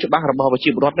យល់ច្បាស់របស់ប្រជា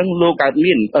ពលរដ្ឋហ្នឹងលោកកើត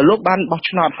មានលោកបានបោះ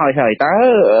ឆ្នោតហើយតើ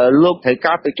លោកត្រូវ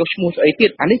ការទៅចុះឈ្មោះស្អីទៀត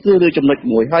អានេះគឺរឿងចំណុច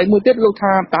មួយហើយមួយទៀតលោក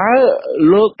ថាតើ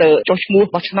លោកទៅចុះឈ្មោះ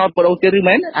បោះឆ្នោតប្រដៅទៀតឬ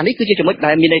មែនអានេះគឺជាចំណុច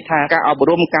ដែលមានន័យថាការអប់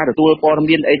រំការទទួលព័ត៌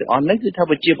មានអីទាំងអស់ហ្នឹងគឺថា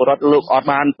ប្រជាពលរដ្ឋលោកអត់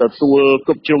បានទទួល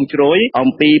គ្រប់ជ្រុងជ្រោយអំ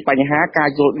ពីបញ្ហាការ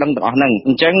យល់ដឹងទាំងអស់ហ្នឹងអ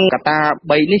ញ្ចឹងកត្តា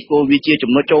3នេះក៏វាជា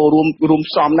ចំណុចចូលរួម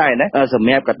ផ្សំដែរណាសម្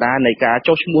រាប់កត្តានៃការ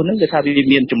ចុះឈ្មោះហ្នឹងគឺថាវា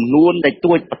មានចំនួនតិច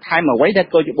តួចបន្ថែមអ្វីដែល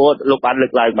កោជបលោកបានលើ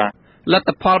កឡើងបាទ លទ្ធ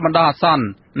ផលបណ្ដោះអាសន្ន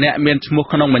អ្នកមានឈ្មោះ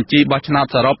ក្នុងបញ្ជីបោះឆ្នោត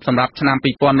សរុបសម្រាប់ឆ្នាំ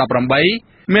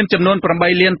 2018 មានចំនួន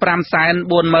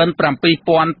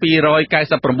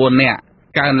 8,547,299 នាក់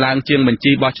កើនឡើងជាងបញ្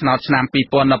ជីបោះឆ្នោតឆ្នាំ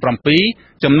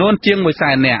 2017 ចំនួនជាង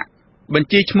 100,000 នាក់បញ្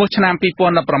ជីឈ្មោះឆ្នាំ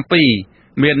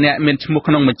 2017 មានអ្នកមានឈ្មោះ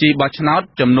ក្នុងបញ្ជីបោះឆ្នោត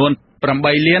ចំនួន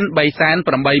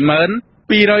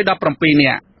 8,380,217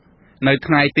 នាក់នៅ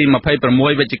ថ្ងៃទី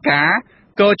 26 វិច្ឆិកា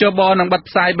កោជបនឹងបិទ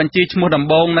ផ្សាយបញ្ជីឈ្មោះដំ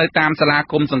បូងនៅតាមសាលា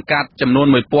ឃុំសង្កាត់ចំនួន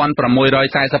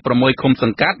 1,646 ឃុំស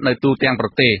ង្កាត់នៅទូទាំងប្រ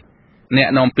ទេសអ្នក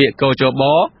នាំពាក្យកោជប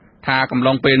ថាកំ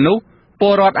ឡុងពេលនោះព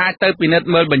លរដ្ឋអាចទៅពិនិត្យ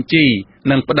មើលបញ្ជី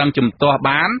និងប្តឹងជំទាស់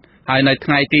បានហើយនៅ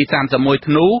ថ្ងៃទី 31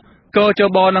 ធ្នូកោជ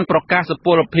បនឹងប្រកាសសុព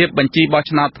លភាពបញ្ជីបោះ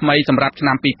ឆ្នោតថ្មីសម្រាប់ឆ្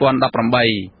នាំ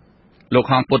 2018 លោក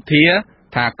ហងពុទ្ធា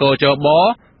ថាកោជប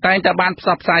តែងតែបានផ្ស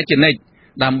ព្វផ្សាយជានិច្ច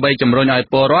ដើម្បីជំរុញឲ្យ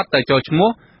ពលរដ្ឋទៅចុះឈ្មោះ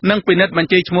និងពិនិត្យបញ្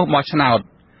ជីឈ្មោះបោះឆ្នោត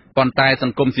ប៉ុន្តែស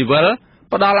ង្គមស៊ីវិល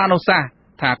ផ្ដល់អនុសាសន៍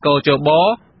ថាកោជប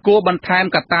គួរបន្ថែម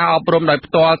កត្តាអប់រំដោយ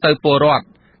ផ្ទាល់ទៅពលរដ្ឋ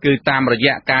គឺតាមរ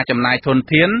យៈការចំណាយធន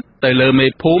ធានទៅលើមេ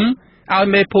ភូមិឲ្យ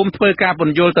មេភូមិធ្វើការព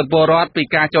ន្យល់ទៅពលរដ្ឋពី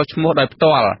ការចុះឈ្មោះដោយផ្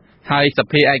ទាល់ហើយស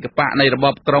ភាឯកបៈនៃរប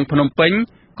បក្រុងភ្នំពេញ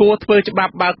គួរធ្វើច្បា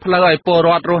ប់បើកផ្លូវឲ្យពលរ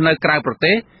ដ្ឋរស់នៅក្រៅប្រ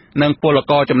ទេសនិងពល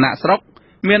ករចំណាក់ស្រុក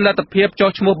មានលទ្ធភាពចុះ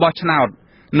ឈ្មោះបោះឆ្នោត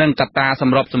និងកត្តាស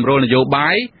ម្របសម្រួលនយោបា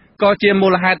យក៏ជាមូ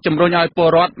លហេតុជំរុញឲ្យពល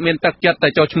រដ្ឋមានទឹកចិត្តទៅ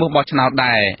ចុះឈ្មោះបោះឆ្នោត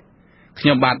ដែរខ្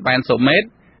ញុំបាទបែនសុមេត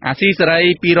អាស៊ីសេរី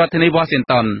ពីរដ្ឋធានី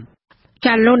Washington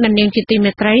ចាលោកនាងជាទី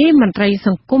មេត្រីមន្ត្រីស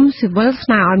ង្គមស៊ីវិលស្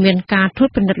នើឲ្យមានការត្រួត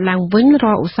ពិនិត្យឡើងវិញ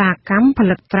រាល់ឧស្សាហកម្មផ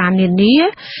លិតត្រានានា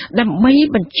ដើម្បី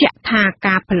បញ្ជាក់ថា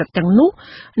ការផលិតទាំងនោះ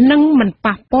នឹងមិន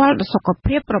ប៉ះពាល់ដល់សុខ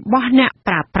ភាពរបស់អ្នក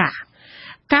ប្រើប្រាស់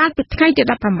កាលពីថ្ងៃទី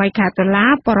 18 ខែតុលា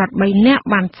បរិវត្ត3នាក់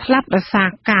បានស្លាប់ដោយសារ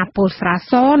ការពុលស្រា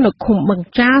សនៅឃុំបឹង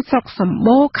ចាស្រុកសម្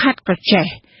បូរខេត្តក្រចេះ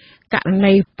ករ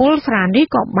ណីពុលស្រានេះ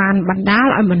ក៏បានបណ្ដាល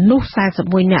ឲ្យមនុស្ស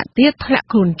41នាក់ទៀតធ្លាក់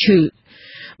ខ្លួនឈឺ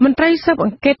មន្ត្រីស៊ើបអ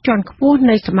ង្កេតជាន់ខ្ពស់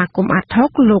នៃសមាគមអាត់ហុ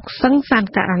កលោកសឹងសាន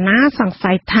ករណាសង្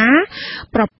ស័យថា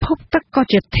ប្រភពទឹកក៏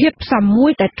ជាធាតុផ្សំមួ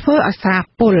យដែលធ្វើឲ្យស្រា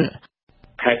ពុល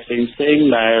ខេត្តផ្សេងៗ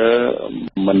ដែល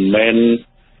មិនមែន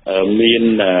មាន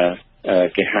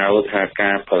គេហៅថា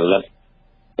ការផលិត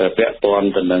ពាក់ព័ន្ធ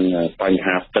ទៅនឹងបញ្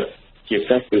ហាទឹកជាពិ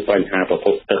សេសគឺបញ្ហាប្រភ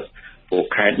ពទឹកព្រោះ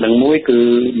ខេត្តនឹងមួយគឺ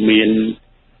មាន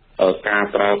ការ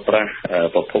ប្រើប្រាស់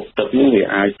ប្រភពទឹកនេះវា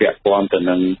អាចពាក់ព័ន្ធទៅ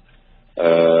នឹង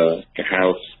គេហៅ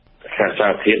សា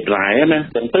រធាតុរ៉ែណា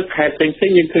ចឹងទៅខេត្តផ្សេង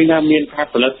ៗយើងឃើញថាមានការ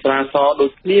ផលិតស្រាសដូ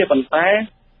ចគ្នាប៉ុន្តែ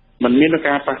มันមាន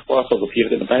ការប៉ះពាល់សុខភាព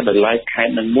ទេប៉ុន្តែដោយឡែកខេត្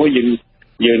តនឹងមួយយើ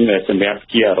ងសម្រាប់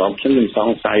ជាអារម្មណ៍ខ្ញុំស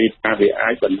ង្ស័យថាវាអា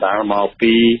ចបណ្ដាលមក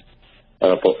ពី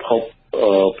ប្រភព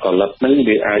ផលិតនឹង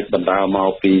វាអាចបណ្ដាលម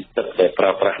កពីទឹកដែលប្រើ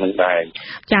ប្រាស់នឹងដែរ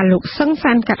ចាលោកសឹង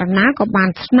សានករណាក៏បាន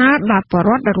ស្នើដល់ប្រជាពលរ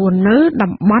ដ្ឋដែលរស់នៅ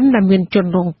តំបន់ដែលមានជន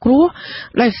រងគ្រោះ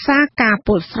ដោយសារការ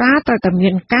ពុលស្រាត្រូវតែមា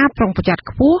នការប្រុងប្រយ័ត្ន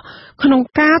ខ្ពស់ក្នុង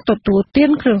ការទទួលទាន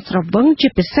គ្រឿងស្រវឹងជា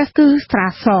ពិសេសគឺស្រា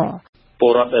សព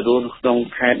លរដ្ឋដែលរស់ក្នុង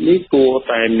ខេត្តនេះគួរ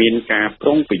តែមានការប្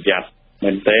រុងប្រយ័ត្ន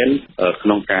មែនទែនក្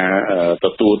នុងការទ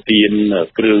ទួលទាន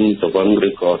គ្រឿងស្រវឹងឬ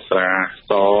ក៏ស្រា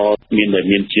ស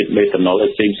មានជាតិមេតាណុល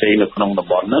ផ្សេងៗនៅក្នុងតំ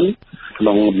បន់ហ្នឹងក្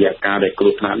នុងរយៈកាលដែលគ្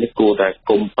រោះថ្នាក់នេះគួរតែ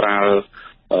គុំប្រើ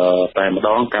តែម្ដ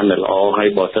ងកាន់តែល្អហើយ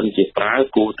បើសិនជាប្រើ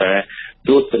គួរតែត្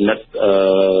រួតពិនិត្យ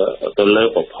ទៅលើ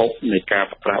ប្រភពនៃការ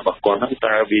ប្រើប្រាស់របស់គាត់ហ្នឹង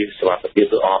តើវាសុវត្ថិភាព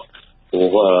ឬអត់ព្រោះ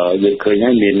យើងឃើញហើ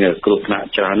យមានគ្រោះថ្នាក់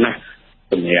ច្រើនណាស់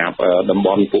សម្រាប់តំប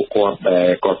ន់ពួកគាត់ដែល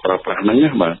គាត់ប្រើប្រាស់ហ្នឹង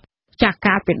ណាបាទចា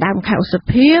កាលពីដើមខែឧស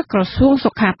ភាក្រសួង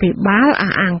សុខាភិបាល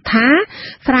អះអាងថា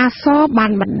ស្រាសបា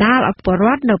នបណ្ដាលឲ្យពលរ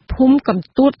ដ្ឋនៅភូមិកំ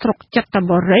ទួតស្រុកចិត្តត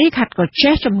បរិយខេត្តកោះ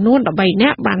ចេះចំនួន13នា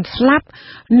ក់បានស្លាប់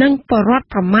និងពលរដ្ឋ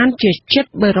ប្រមាណជា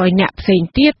700នាក់ផ្សេង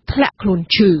ទៀតធ្លាក់ខ្លួន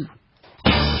ឈឺ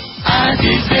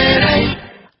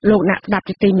លោកអ្នកស្ដាប់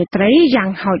ទីមេត្រីយ៉ាង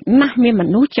ហោចណាស់មានម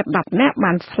នុស្សជិត10នាក់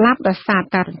បានស្លាប់ដោយសារ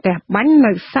តែរន្ទះបាញ់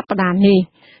នៅសប្តាហ៍នេះ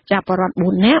ចាពលរដ្ឋ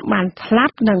4នាក់បានស្លា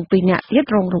ប់និង2នាក់ទៀត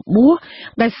រងរបួស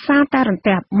ដោយសារតែរន្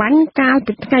ទះបាញ់កាល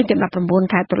ពីថ្ងៃទី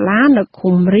19ខែតុលានៅ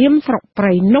ឃុំរៀមស្រុកព្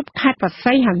រៃនប់ខេត្តបរ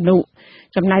សៃហនុ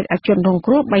ចំណែកជនរង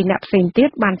គ្រោះ3នាក់ផ្សេងទៀត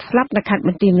បានស្លាប់នៅខេត្តប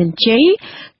ន្ទាយមានជ័យ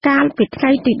កាលពីថ្ងៃ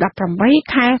ទី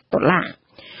18ខែតុលា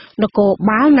នគរ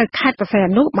បាលនៅខេត្តបរសៃអ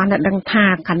នុបានដឹងថា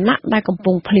គណៈដែលកំ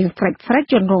ពុងភ្លៀងហ្វ្រេច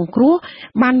ជនរងគ្រោះ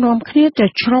បាននាំគ្នាទៅ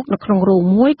ជ្រកនៅក្នុងរោង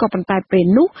មួយក៏ប៉ុន្តែពេល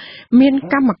នោះមាន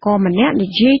កម្មករម្នាក់និ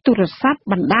យាយទូរស័ព្ទ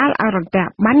បណ្ដាលឲ្យរន្ទះ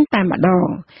បាញ់តែម្ដង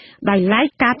ដោយឡែក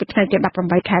កាលពីថ្ងៃទី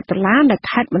18ខែតុលានៅ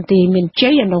ខេត្តបន្ទាយមានជ័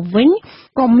យឯនោះវិញ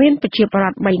ក៏មានប្រជាពលរ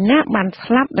ដ្ឋ3នាក់បាន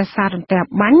ស្លាប់ដោយសាររន្ទះ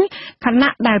បាញ់ខ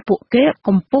ណៈដែលពួកគេ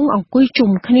កំពុងអង្គុយ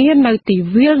ជុំគ្នានៅទី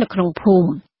វាលនៅក្នុងភូ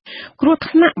មិគ្រោះ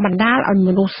ថ្នាក់បណ្ដាលឲ្យម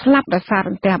នុស្សស្លាប់ដោយសាររ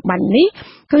ន្ទះបាញ់នេះ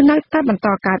គឺនៅតែបន្ត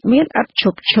កើតមានឥតឈ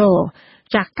ប់ឈរ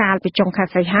ចាស់កាលពីចុងខែ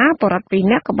សីហាបរិវត្ត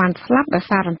2នាក់ក៏បានស្លាប់ដោយ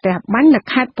សាររន្ទះបាញ់នៅ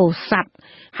ខេត្តពោធិ៍សាត់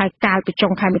ហើយកាលពីចុ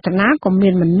ងខែមិថុនាក៏មា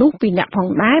នមនុស្ស2នាក់ផង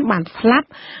ដែរបានស្លាប់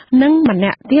និងម្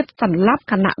នាក់ទៀតសន្លប់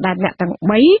ខណៈដែលអ្នកទាំង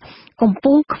3កំ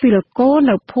ពុងខ្វៀលគោ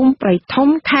នៅភូមិព្រៃធំ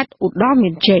ខេត្តឧត្តរមា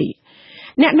នជ័យ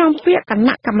អ្នកនាំពាក្យគ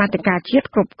ណៈកម្មាធិការជាតិ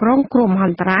គ្រប់គ្រងគ្រោះមហ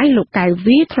ន្តរាយលោកកៅ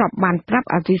វីធ្លាប់បានប្រាប់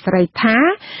អធិស្រីថា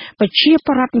ប្រជាព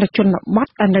លរដ្ឋនៅជនបទ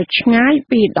ដែលនៅឆ្ងាយ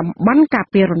ពីតំបន់ការ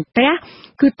ពាររន្ទះ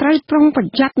គឺត្រូវប្រុងប្រ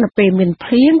យ័ត្ននៅពេលមាន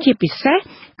ភ្លៀងជាពិសេស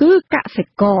គឺកសិ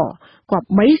ករគ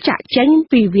ប្បីចាក់ចេញ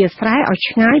ពីវាលស្រែឲ្យ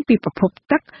ឆ្ងាយពីប្រភព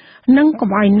ទឹកនិងកុំ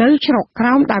ឲ្យនៅជ្រកក្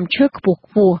រោមដើមឈើខ្ព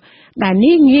ស់ៗដែល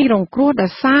នេះងាយរងគ្រោះដោ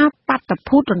យសារបាតុ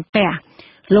ភូតរន្ទះ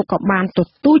លោកក៏បានទ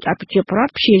ទូចឲ្យប្រជាពលរដ្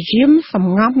ឋព្យាយាមស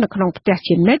ម្ងំនៅក្នុងផ្ទះ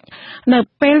ជានិច្ចនៅ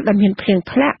ពេលដែលមានភ្លៀង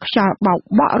ធ្លាក់ខ្យល់បោក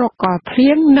បក់រកកភ្លៀ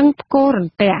ងនិងផ្គររ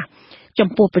ន្ទះចំ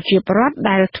ពោះប្រជាពលរដ្ឋ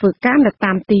ដែលធ្វើការនៅ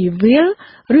តាមទីវាល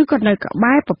ឬក៏នៅក្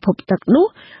បែរប្រភពទឹកនោះ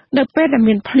នៅពេលដែល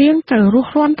មានភ្លៀងត្រូវរុះ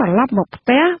រាន់ត្រឡប់មកផ្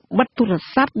ទះបិទទូរ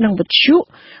ស័ព្ទនិងវិទ្យុ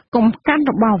កុំកាន់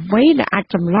របស់អ្វីដែលអាច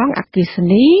ចម្លងអគ្គិស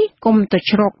នីកុំទៅ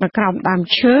ជ្រកនៅក្រោមដើម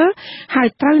ឈើហើយ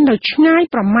ត្រូវនៅឆ្ងាយ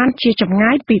ប្រមាណជាចម្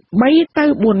ងាយពី3ទៅ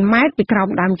4ម៉ែត្រពីក្រោម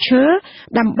ដើមឈើ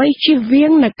ដើម្បីជៀសវា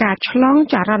ងនឹងការឆ្លង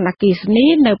ចរន្តអគ្គិសនី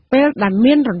នៅពេលដែល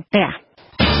មានរន្ទះ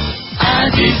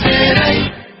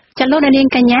ចលនានាង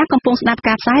កញ្ញាកំពុងស្ដាប់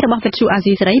ការផ្សាយរបស់វិទ្យុអា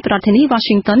ស៊ីសេរីប្រធានាធិបតី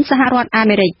Washington សហរដ្ឋអា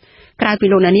មេរិកក្រៅពី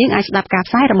លោកនាងអាចស្ដាប់ការ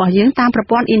ផ្សាយរបស់យើងតាមប្រ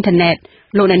ព័ន្ធអ៊ីនធឺណិត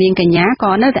លោកនាងកញ្ញា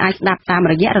ក៏នៅតែអាចស្ដាប់តាម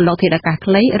រយៈរលកធាតុអាកាស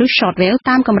ខ្លីឬ Shortwave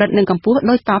តាមកម្រិតនិងកម្ពស់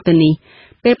ដូចតទៅនេះ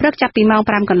ពេលព្រឹកចាប់ពីម៉ោង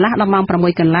 5 កន្លះដល់ម៉ោង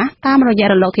 6 កន្លះតាមរយៈ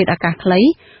រលកធាតុអាកាសខ្លី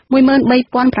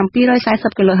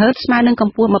 13740 kHz ស្មើនឹងក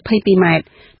ម្ពស់ 22m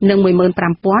និង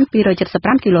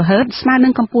 15275 kHz ស្មើនឹ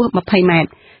ងកម្ពស់ 20m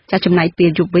ចាស់ចំណែកពេល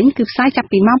យប់វិញគឺផ្សាយចាប់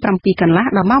ពីម៉ោង 7 កន្លះ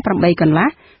ដល់ម៉ោង 8 កន្លះ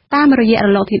តាមរយៈរ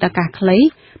លកធាតុអាកាសខ្លី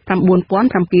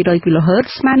 9700 kHz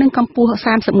ស្មើនឹងកម្ពស់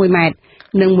 31m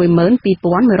និង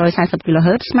 12140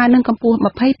 kHz ស្មើនឹងកម្ពស់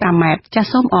 25m ចាស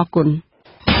សូមអរគុណ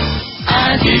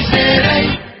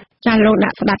ចាលោកអ្ន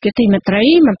កស្ដាប់ជាទីមេត្រី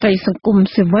មន្ត្រីសង្គម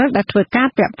ស៊ីវិលដែលធ្វើការ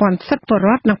ពាក់ព័ន្ធសិទ្ធិពលរ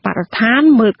ដ្ឋនិងបរិស្ថាន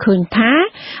មើលឃើញថា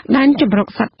ដែនជម្រក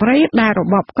សត្វព្រៃដែលរ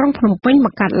បបក្រុងភ្នំពេញប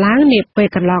ង្កើតឡើងនាពេល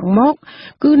កន្លងមក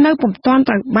គឺនៅពុំទាន់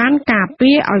ត្រូវបានការ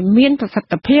ពារឲ្យមានប្រសិទ្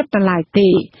ធភាពទៅឡើយទេ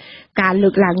ការលើ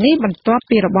កឡើងនេះបន្ទាប់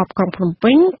ពីរបបក្រុងភ្នំ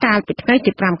ពេញកាលពីថ្ងៃ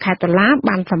ទី5ខែតុលា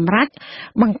បានសម្រេច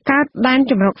បង្កើតដែន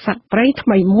ជម្រកសត្វព្រៃថ្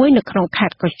មីមួយនៅក្នុងខេ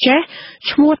ត្តកោះចេះ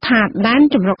ឈ្មោះថាដែន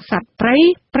ជម្រកសត្វព្រៃ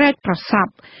ព្រែកប្រសព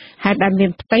ហើយដែលមា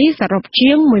នផ្ទៃសរុប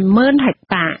ជាង 10000 ហិក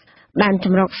តាដែនជ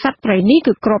ម្រកសត្វព្រៃនេះ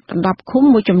គឺគ្របដណ្ដប់ឃុំ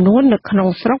មួយចំនួននៅក្នុង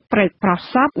ស្រុកព្រែកប្រ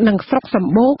សពនិងស្រុកស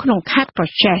ម្បូរក្នុងខេត្តកោះ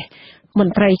ចេះម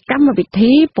ន្ត្រីកម្មវិ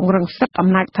ធីពង្រឹងសិទ្ធិអំ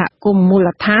ណាចសហគមន៍មូល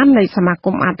ដ្ឋាននៃសមាគ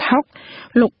មអាត់ហុក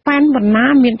លោកប៉ែនវណ្ណា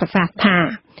មានប្រសាសន៍ថា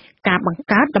ការបង្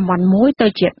កើតតំបន់មួយទៅ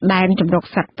ជាដែនជម្រក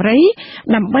សត្វព្រៃ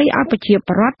ដើម្បីឲ្យប្រជាព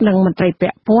លរដ្ឋនិងមន្ត្រីពា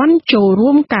ក់ព័ន្ធចូល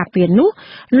រួមការពារនោះ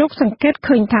លោកសង្កេត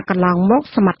ឃើញថាកន្លងមក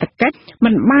សមត្ថកិច្ចមិ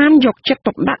នបានយកចិត្ត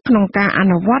ទុកដាក់ក្នុងការអ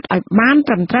នុវត្តឲ្យបាន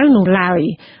ត្រឹមត្រូវនោះឡើយ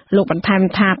លោកបន្ថែម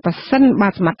ថាប្រសិនបើ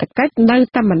សមត្ថកិច្ចនៅ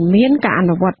តែមិនមានការអ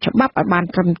នុវត្តច្បាប់ឲ្យបាន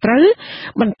ត្រឹមត្រូវ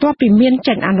បន្ទាប់ពីមាន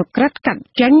ចេញអនុក្រឹត្យកាត់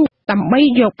ចេញដើម្បី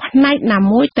យកផ្នែកណា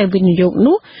មួយទៅវិនិយោគ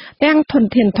នោះទាំងធន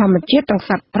ធានធម្មជាតិទាំង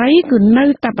សត្វព្រៃគឺនៅ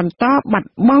តែបន្តបាត់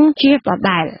បង់ជាដ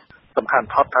ដែលសំខាន់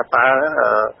ផុតថាតើរ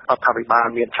ដ្ឋាភិបាល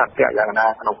មានឆន្ទៈយ៉ាងណា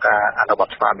ក្នុងការអនុវត្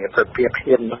តច្បាប់មានសិទ្ធិភាព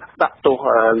ហ៊ានដាក់ទោស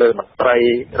លើមន្ត្រី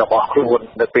របស់ខ្លួន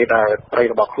នៅពេលដែលត្រី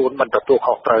របស់ខ្លួនមិនទទួល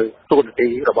ខុសត្រូវទូនទី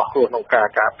របស់ខ្លួនក្នុងការ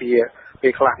ការពារពេ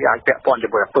លខ្លះវាអាចពាក់ព័ន្ធជា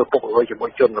មួយអំពើពុករលួយជាមួយ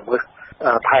ជនល្មើស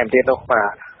ថែមទៀតនោះបា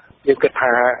ទយើងគិត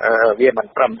ថាវាមិន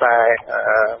ត្រឹមតែ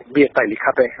មានតែលិខិ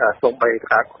តទេសូម្បី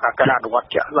ការអនុវត្ត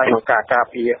ជាក់ស្ដែងក្នុងការការ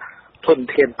ពារធន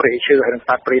ធានព្រៃឈើហើយនិងស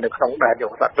ត្វព្រៃនៅក្នុងដែនជ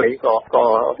ម្រកសត្វព្រៃក៏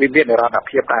វាមាននិរន្តរ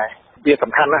ភាពដែរវា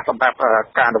សំខាន់ណាស់សម្រាប់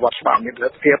ការអនុវត្តច្បាប់មានល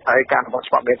ទ្ធភាពហើយការអនុវត្ត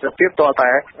ច្បាប់មានលទ្ធភាពតើតែ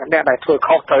អ្នកដែលធ្វើ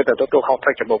ខុសត្រូវទៅទទួលខុសត្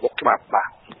រូវចំពោះមុខច្បាប់បាទ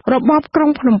របបក្រុង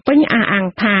ភ្នំពេញអះអាង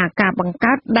ថាការបង្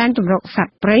កើតដែនជម្រកសត្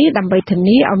វព្រៃដើម្បីធា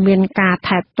នាឲ្យមានការ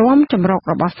ថែទាំជម្រក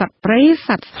របស់សត្វព្រៃស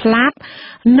ត្វស្លាប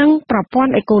និងប្រព័ន្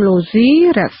ធអេកូឡូស៊ី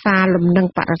រក្សាលំនឹង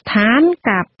បរិស្ថាន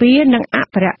ការពារនិងអ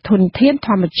ភិរក្សធនធានធ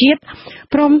ម្មជាតិ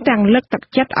ព្រមទាំងលើកទឹក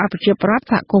ចិត្តឲ្យប្រជាពលរដ្ឋ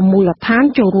សហគមន៍មូលដ្ឋាន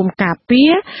ចូលរួមការពា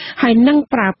រហើយនិង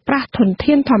ប្រើប្រាស់ធន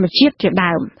ធានធម្មជាតិជា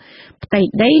ដើម ផ្ទៃ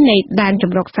ដីនៃដែនជ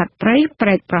ម្រកសត្វព្រៃព្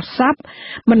រែកប្រសព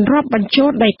មិនរាប់បញ្ចូល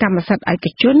ដីកម្មសិទ្ធិឯក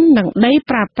ជននិងដី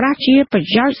ប្រើប្រាស់ជាប្រ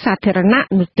យោជន៍សាធារណៈ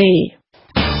នោះទេ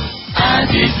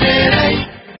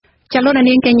ចាលោក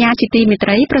នាងកញ្ញាជាទីមេត្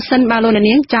រីប្រសិនបើលោក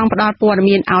នាងចង់ផ្ដល់ព័ត៌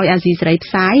មានឲ្យអាស៊ីសេរីផ្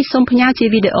សាយសូមផ្ញើជា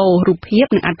វីដេអូរូបភាព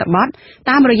និងអត្ថបទ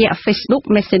តាមរយៈ Facebook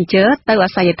Messenger ទៅអា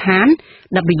ស័យដ្ឋាន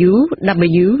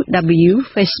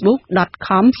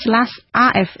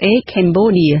www.facebook.com/RFA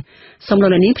Cambodia សូមលោក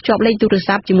នាងភ្ជាប់លេខទូរ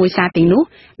ស័ព្ទជាមួយសារទាំងនោះ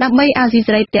ដើម្បីអាស៊ី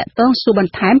សេរីតាក់ទងសួរប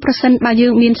ន្ថែមប្រសិនបើយើ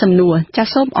ងមានសំណួរចាស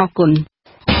សូមអរគុណ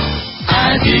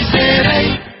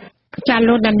ចា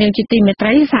លោកដាននាងជាទីមេត្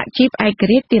រីសហជីពឯក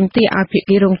រាជ្យទាមទារឲ្យភា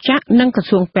គីរោងចក្រនិងក្រ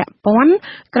សួងពាក់ព័ន្ធ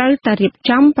ត្រូវតែរៀប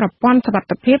ចំប្រព័ន្ធសុវត្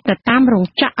ថិភាពទៅតាមរោង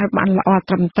ចក្រឲ្យបានល្អ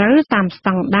ត្រឹមត្រូវតាមស្ត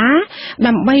ង់ដារ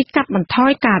ដើម្បីកាត់បន្ថ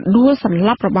យការដួលសន្ល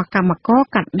ប់របស់កម្មករ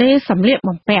កាត់ដេរសម្លៀក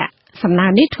បំពាក់សំណើ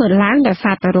នេះធ្វើឡើងដោយ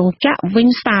សារតែរោងចក្រ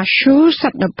Winstar Shoes ស្ថិ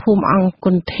តនៅភូមិអង្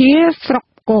គុនធាស្រុក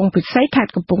គងពិសីខេត្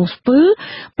តកំពង់ស្ពឺ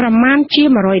ប្រមាណជា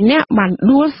100នាក់បាន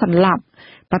ដួលសន្លប់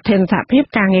ប្រធានសហភាព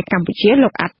ការងារកម្ពុជាលោ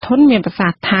កអាត់ធុនមានប្រសា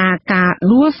សន៍ថាការ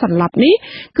ដួលសន្លប់នេះ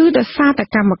គឺដោយសារតែ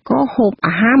កម្មករហូប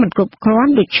អាហារមិនគ្រប់គ្រា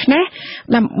ន់ដូច្នេះ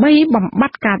ដើម្បីបំប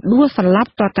ត្តិការដួលសន្លប់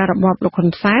តទៅរបបលោកហ៊ុន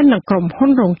សែននិងក្រុមហ៊ុន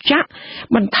រោងចក្រ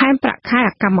បន្ថែមប្រាក់ខែ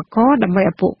ឲ្យកម្មករដើម្បី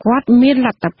ឲ្យពួកគាត់មានល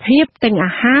ទ្ធភាពទិញ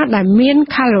អាហារដែលមាន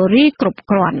ខាឡូរីគ្រប់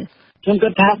គ្រាន់ខ្ញុំគិ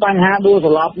តថាបញ្ហាដួលស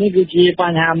ន្លប់នេះគឺជាប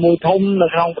ញ្ហាមួយធំនៅ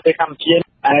ក្នុងប្រទេសកម្ពុជា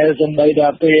ហើយសូម្បីតែ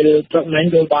ពេលព្រឹកមិញ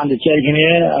គឺបានជជែកគ្នា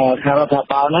ខាងរដ្ឋាភិ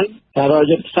បាលហ្នឹងថារក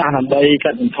យុទ្ធសាស្ត្រដើម្បី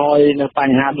កាត់បន្ថយនៅប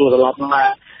ញ្ហាដួលសន្លប់ហ្នឹង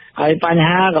ហើយបញ្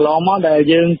ហាកន្លងមកដែល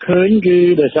យើងឃើញគឺ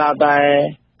ដោយសារតែ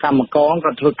កម្មករ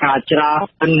គាត់ធ្វើការច្រើ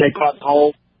ននៃគាត់ហូប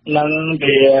និង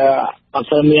វាអត់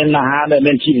សូវមានអាហារដែល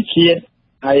មានជីវជាតិ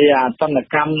ហើយអតន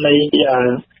កម្មនៃ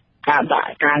ការដាក់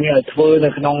ការងារឲ្យធ្វើនៅ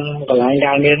ក្នុងកន្លែង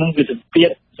ការងារហ្នឹងវាសម្ពា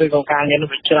ធឬក៏ការងារនោះ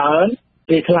វាច្រើន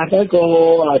ពេលខ្លះទៅក៏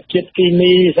ជាតិគី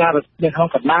មីសារនៅក្នុង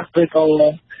កណ្ដាប់ឬក៏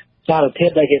សារធា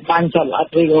តុដែលគេបាញ់ចោលល្អិត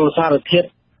ឬក៏សារធាតុ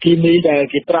គីមីដែល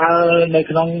គេប្រើនៅ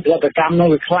ក្នុងផលិតកម្មនោះ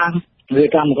វាខ្លាំងវា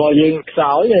កម្មករយើងខ្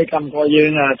សោយហើយកម្មករយើង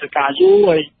ធ្វើការយូរ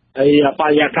ហើយប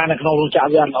រិយាកាសនៅក្នុងរោងចក្រ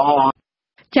វាអត់ល្អ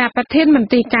ចាប្រធានមន្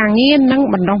ត្រីការងារនិង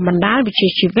បណ្ដុះបណ្ដាលវិជ្ជា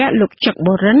ជីវៈលោកច័ក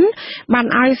បូរិនបាន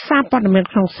ឲ្យសារព័ត៌មាន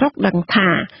ក្នុងស្រុកដឹងថា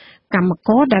កម្មក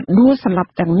រដែលដួលសន្ល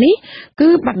ប់ទាំងនេះគឺ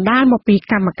បណ្ដាលមកពី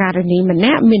កម្មការិនីម្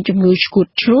នាក់មានជំងឺឆ្កួត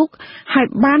ជ្រូកហើយ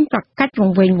បានប្រកាច់វ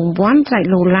ង្វេងវង្វាន់ស្រែក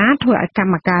ឡូឡាធ្វើឲ្យក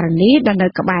ម្មការិនីដែលនៅ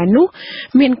ក្បែរនោះ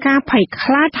មានការភ័យ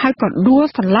ខ្លាចហើយក៏ដួល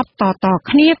សន្លប់ត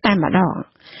គ្នាតែម្ដង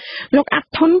លោកអាត់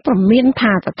ធុនព្រមាន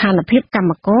ថាស្ថានភាពកម្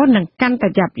មករនឹងកាន់តែ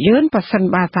យ៉ាប់យ៉ឺនប្រសិន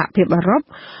បើសហភាពអឺរ៉ុប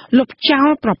លុបចោល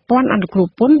ប្រព័ន្ធអនុគ្រោះ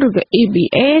ពន្ធឬក៏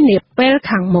EBA នាពេល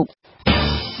ខាងមុខ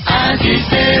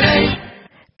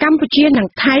កម្ពុជានិង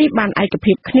ថៃបានឯក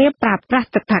ភាពគ្នាប្រើប្រាស់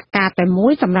ទិដ្ឋាការតែមួ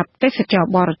យសម្រាប់ទេសចរ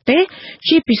បរទេស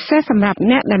ជាពិសេសសម្រាប់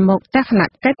អ្នកដែលមកទស្សន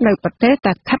កិច្ចនៅប្រទេស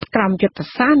ដែលស្ថិតក្រោមយុទ្ធ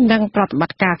សាស្ត្រនិងប្រតិប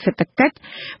ត្តិការសេដ្ឋកិច្ច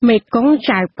មេគង្គ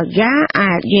ចៅប្រយ៉ា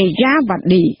អាយេយ៉ាវ៉ា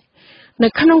ឌីនៅ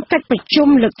ក្នុងកិច្ចប្រជុំ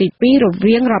លើកទី2រ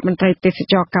វាងរដ្ឋមន្ត្រីទេស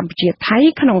ចរកម្ពុជាថៃ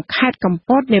ក្នុងខេត្តកំព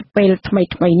តនាពេលថ្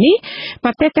មីនេះប្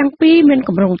រទេសទាំងពីរមានគ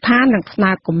ម្រោងថានឹងស្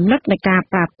នើគំនិតនៃការ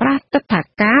ប្រើប្រាស់ទិដ្ឋា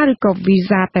ការឬក៏វី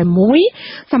សាតែមួយ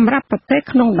សម្រាប់ប្រទេស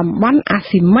ក្នុងតំបន់អា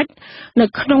ស៊ីមិចនៅ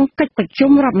ក្នុងកិច្ចប្រ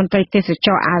ជុំរដ្ឋមន្ត្រីទេសច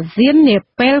រអាស៊ាននា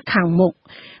ពេលខាងមុខ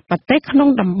ប្រទេសក្នុង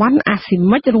តំបន់អាស៊ី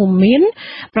មិចរួមមាន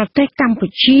ប្រទេសកម្ពុ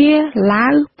ជាឡា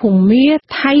វភូមា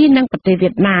ថៃនិងប្រទេសវៀ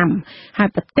តណាមហើយ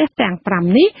ប្រទេសទាំង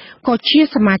5នេះក៏ជា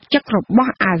សមាជិករប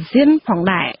ស់អាស៊ានផង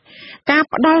ដែរការ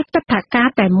ផ្ដល់ទិដ្ឋាការ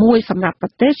តែមួយសម្រាប់ប្រ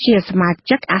ទេសជាសមា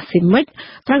ជិកអាស៊ីមិច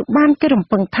ត្រូវបានគេរំ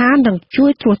ពឹងថានឹងជួ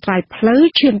យត្រួសត្រាយផ្លូវ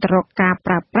ឈានទៅរកការ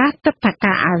ប្រើប្រាស់ទិដ្ឋា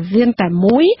ការអាស៊ានតែ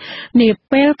មួយនា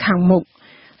ពេលខាងមុខ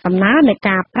ដំណើរនៃ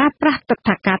ការប្រើប្រាស់ទិដ្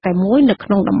ឋាការតែមួយនៅក្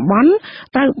នុងតំបន់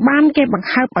ត្រូវបានគេបង្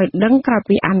ហើបឲ្យដឹងក្រោយ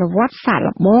ពីអនុវត្តសាក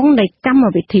ល្បងនៃកម្ម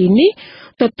វិធីនេះ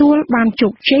ទទួលបានជោ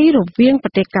គជ័យរវាងប្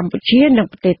រទេសកម្ពុជានិង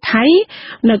ប្រទេសថៃ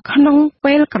នៅក្នុង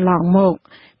ពេលកន្លងមក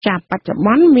ចាបច្ចុប្ប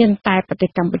ន្នមានតែប្រទេស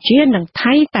កម្ពុជានិង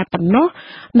ថៃតែប៉ុណ្ណោះ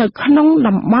នៅក្នុង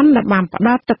តំបន់ដែលបានផ្ដ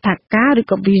ល់ទិដ្ឋាការឬ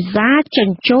ក៏វីសាចេញ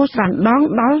ចូលស្រានដង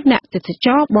ដល់អ្នកទេសច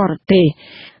របរទេស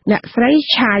អ្នកស្រី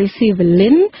ឆាយស៊ីវិលី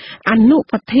នអនុ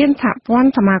ប្រធានសហព័ន្ធ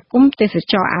សមាគមទេស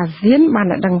ចរអាស៊ានបាន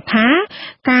ដឹងថា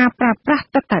ការប្រើប្រាស់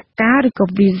ទិដ្ឋាការឬក៏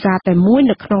វីសាតែមួយ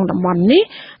នៅក្នុងតំបន់នេះ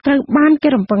ត្រូវបានគេ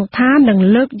រំពឹងថានឹង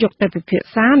លើកយកទៅពិភាក្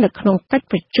សានៅក្នុងកិច្ច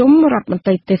ប្រជុំរដ្ឋមន្ត្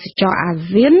រីទេសចរអា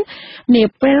ស៊ាននា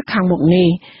ពេលខាងមុខនេះ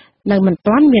នៅមិន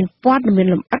ទាន់មានព័ត៌មាន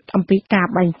លម្អិតអំពីការ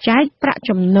បែងចែកប្រាក់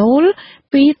ចំណូល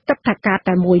ពីទិដ្ឋាការ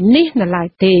តែមួយនេះនៅឡើយ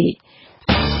ទេ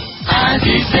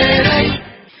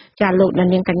ចាលោក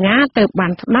នាងកញ្ញាទៅបា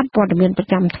នស្ដាប់ព័ត៌មានប្រ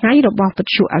ចាំថ្ងៃរបស់វិ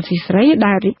ទ្យុអាស៊ីសេរី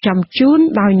ដែលរៀបចំជូន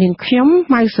ដោយនាងខ្ញុំ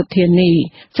ម៉ៅសុធានី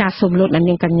ចាសូមលោកនា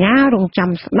ងកញ្ញារងចាំ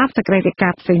ស្ដាប់សេចក្តីរាយកា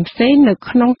រណ៍ផ្សេងៗនៅ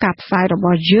ក្នុងការផ្សាយរប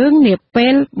ស់យើងនាពេ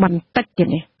លបន្តិចទៀត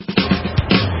នេះ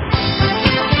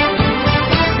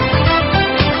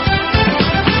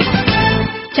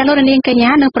ចាលោកនាងកញ្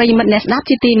ញានិងប្រិយមិត្តអ្នកស្ដាប់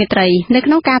ជាទីមេត្រីនៅ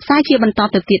ក្នុងការផ្សាយជាបន្ត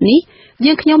ទៅទៀតនេះ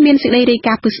យើងខ្ញុំមានសេចក្តីរាយ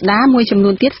ការណ៍ពិស្ដារមួយចំនួ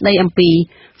នទៀតស្ដីអំពី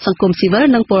សង្គមស៊ីវិល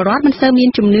និងពលរដ្ឋមិនសូវមាន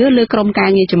ជំនឿលើក្រមការ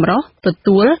ងារចម្រុះទ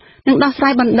ទួលនិងដោះស្រា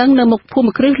យបណ្ដឹងនៅមុខភូ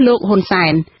មិគ្រឹះលោកហ៊ុនសែ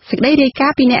នសេចក្តីរាយការ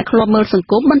ណ៍ពីអ្នកធ្លាប់មើលសង្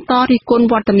គមបន្តរិះគន់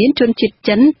វត្តមានជនជាតិ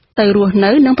ចិនទៅរស់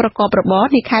នៅនិងប្រកបរបរ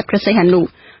នៅខេត្តព្រះសីហនុ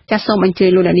ចាសសូមអញ្ជើញ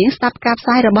លោកនាងស្ដាប់ការផ្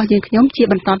សាយរបស់យើងខ្ញុំជា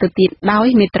បន្តទៅទៀតដោយ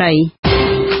មេត្រី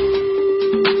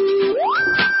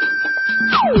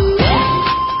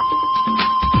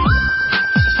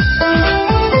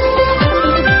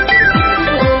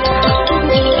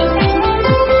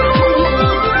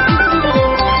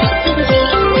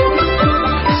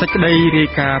សេចក្តីរាយ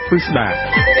ការណ៍ពិស្ដារ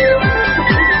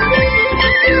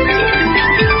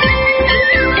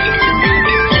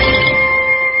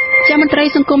មន្ត្រី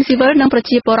សង្គមស៊ីវិលនិងប្រ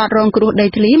ជាពលរដ្ឋរងគ្រោះដី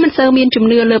ធ្លីមិនសូវមានជំ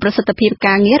នឿលើប្រសិទ្ធភាព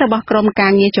ការងាររបស់ក្រុមកា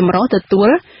រងារចម្រុះទទួល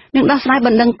និងដោះស្រាយប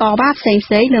ណ្ដឹងតវ៉ាផ្សេង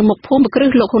ៗនៅមុខភូមិគ្រឹះ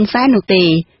លោកហ៊ុនសែននោះទេ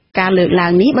ការលើកឡើ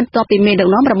ងនេះបន្ទាប់ពីមេដឹក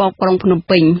នាំរបបក្រុងភ្នំ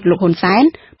ពេញលោកហ៊ុនសែន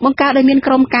បង្កើតឲ្យមាន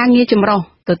ក្រុមការងារចម្រុះ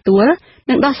ទទួល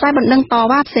និងដោះស្រាយបណ្ដឹងត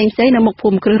វ៉ាផ្សេងៗនៅមុខភូ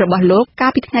មិគ្រឹះរបស់លោកកា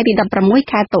លពីថ្ងៃទី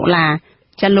16ខែតុលា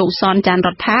ចាលោកសនចាន់រ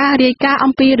ដ្ឋារាយការណ៍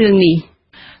អំពីរឿងនេះ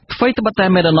អ្វីត្បិតតែ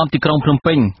មេដឹកនាំទីក្រុងភ្នំ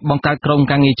ពេញបង្កើតក្រុម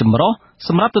ការងារចម្រុះស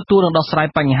ម្រាប់ទទួលនិងដោះស្រាយ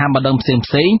បញ្ហាបណ្ដឹងផ្សេ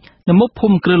ងៗនៅមុខភូ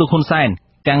មិគ្រឹះលោកហ៊ុនសែន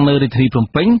ទាំងនៅរាជធានីភ្នំ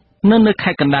ពេញនិងនៅ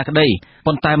ខេត្តកណ្ដាលក្តី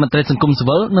ប៉ុន្តែមន្ត្រីសង្គមស៊ី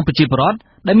វិលនិងប្រជាពលរដ្ឋ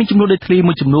ដែលមានចំនួនដីធ្លី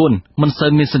មួយចំនួនមិនសូវ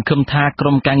មានសង្ឃឹមថាក្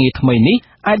រុមការងារថ្មីនេះ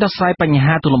អាចដោះស្រាយបញ្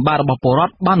ហាទូលំបាករបស់ពលរ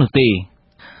ដ្ឋបាននោះទេ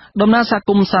ដំណើរសហគ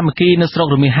មន៍សាមគ្គីនៅស្រុក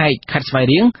រមាសហែកខេត្តស្វាយ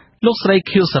រៀងលោកស្រី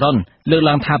ខៀវសរិនលើក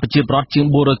ឡើងថាប្រជាពលរដ្ឋជាង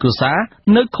400គ្រួសារ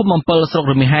នៅឃុំអំពិលស្រុក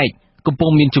រមាសហែកកំពុង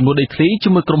មានចំនួនដីធ្លីជា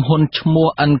មួយក្រុមហ៊ុនឈ្មោះ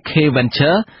NK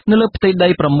Venture នៅលើផ្ទៃដី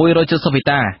670ហិក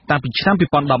តាតាំងពីឆ្នាំ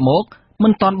2010មកមិ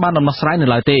នទាន់បានដំណោះស្រាយនៅ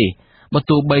ឡើយទេបើ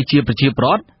ទោះបីជាប្រជាពលរ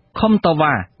ដ្ឋខំត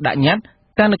វ៉ាដាក់ញត្តិ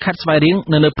ទាំងនៅខេត្តស្វាយរៀង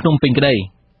និងនៅភ្នំពេញក្តី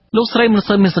លោកស្រីមិន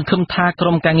សូវមានសង្ឃឹមថាក្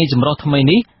រុមការងារចម្រុះថ្មី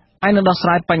នេះអាចនឹងដោះស្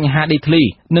រាយបញ្ហាដីធ្លី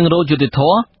និងរោគយុត្តិធ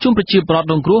ម៌ជូនប្រជាពលរដ្ឋ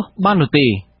រងគ្រោះបាននោះទេ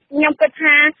ខ្ញុំគិត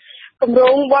ថាគម្រោ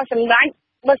ងរបស់សម្ដេច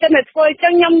បើសិនតែធ្វើអញ្ចឹ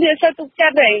ងខ្ញុំនិយាយទៅទុកចិ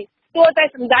ត្តទេទោះតែ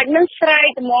សម្ដេចនឹងស្រែក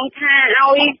ត្មងថា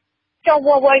ឲ្យចុះវ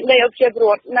វិញដីឲ្យជាពលរ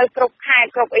ដ្ឋនៅគ្រប់ខេត្ត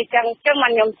គ្រប់អីចឹងបា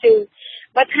នខ្ញុំជឿ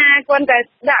បើថាគាត់តែ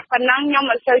ដាក់ប៉ុណ្ណឹងខ្ញុំ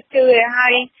អត់សូវជឿទេហើ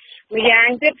យម្យ៉ាង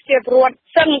ទៀតជាពលរដ្ឋ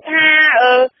សឹងថា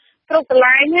គ្រប់កន្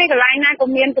លែងហើយកន្លែងណាក៏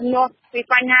មានទំនាស់ពី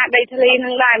បញ្ហាដីធ្លីនឹ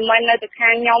ងដែរមិនមែននៅតែខា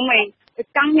ងខ្ញុំទេតែ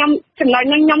ចង់ខ្ញុំចំណុច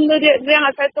នេះខ្ញុំនៅរៀងអ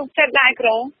ត់សូវទុកចិត្តដែរក្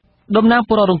រុងតំណាងព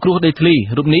លរដ្ឋរងគ្រោះដីធ្លី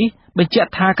រូបនេះបញ្ជាក់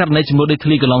ថាករណីចំនួនដីធ្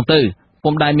លីកន្លងទៅ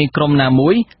ពុំដែលមានក្រុមណាមួ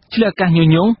យឆ្លៀតឱកាសញុះ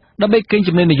ញង់ដើម្បីកេង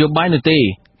ចំណេញនយោបាយនោះទេ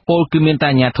ពលគឺមានតែ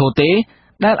អាជ្ញាធរទេ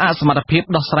ដែលអសមត្ថភាព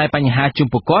ដោះស្រាយបញ្ហាជូន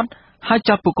ពួកគាត់ហើយ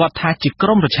ចាត់ពួកគាត់ថាជាក្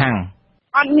រុមប្រឆាំង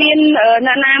អត់មាន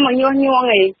អ្នកណាមកញុះញង់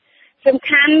ទេសំ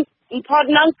ខាន់បំផុត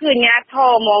នោះគឺអាជ្ញាធ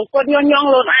រហ្មងគាត់ញុះញង់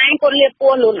ខ្លួនឯងគាត់លៀបពួ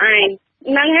នខ្លួនឯង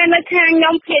ហ្នឹងហើយនៅខាងខ្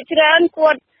ញុំភាគច្រើនគា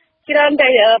ត់ច្រើនតែ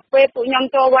ពេលពួកខ្ញុំ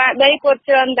តវ៉ាដីគាត់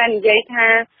ច្រើនតែនិយាយថា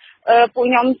ពួក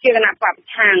ខ្ញុំជាគណៈបព្វប្រ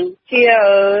ឆាំងជា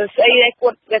ស្អីដែរគា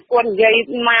ត់និយាយ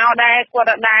មកដែរគាត់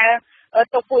អត់ដែរ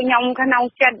ទៅពួកខ្ញុំក្នុង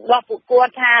ចិត្តរបស់ពួកគា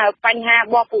ត់ថាបញ្ហារ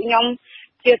បស់ពួកខ្ញុំ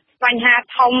ជាបញ្ហា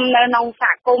ធំនៅក្នុងស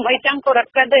ហគមន៍អីចឹងគាត់អ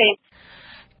ត់គិតទេ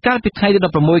កាលពីថ្ងៃទី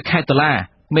16ខែតុលា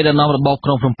មេដឹកនាំរបបក្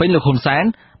រុងភ្នំពេញលោកហ៊ុនសែន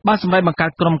បានសម្រេចបង្កើត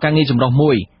ក្រុមការងារចម្រុះ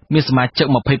មួយមានសមាជិក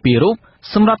22រូប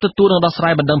សម្រាប់ទទួលនិងដោះស្រា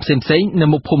យបណ្ដឹងផ្សេងៗនៅ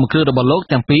មុខភូមិគ្រឹះរបស់លោក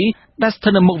ទាំងពីរដែលស្ថិ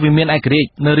តនៅមុខវិមានឯករាជ្យ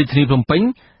នៅរាជធានីភ្នំពេញ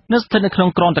នៅស្ថិតនៅក្នុង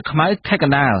ក្រុងតាខ្មៅខេត្តក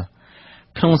ណ្ដាល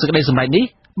ក្នុងសេចក្តីសម្រេចនេះ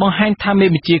បង្ហាញថាមេ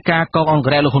បញ្ជាការកងអង្គ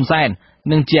រៈលោកហ៊ុនសែន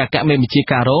និងជាអគ្គមេបញ្ជា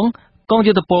ការរងកង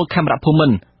យុទ្ធពលខេមរៈភូមិ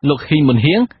ន្ទលោកហ៊ីងមុន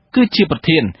ហៀងគឺជាប្រ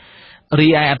ធានរី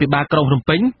ឯអភិបាលក្រុងភ្នំ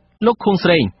ពេញលោកខួងស្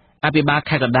រេងអភិបាល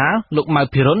ខេត្តកណ្ដាលលោកម៉ៅ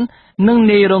ភិរុននិង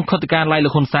នាយរងខុទ្ទកាល័យលោ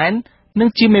កហ៊ុនសែននិង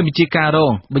ជាមេបញ្ជាការរ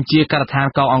ងបញ្ជាការដ្ឋាន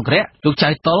កងអង្គរៈលោកចៅ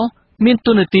តុលមាន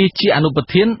តួនាទីជាអនុប្រ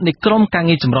ធាននៃក្រុមការ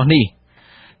ងារចម្រុះនេះ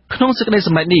ក្នុងសេចក្តីស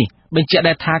ម្រេចនេះបញ្ជាក់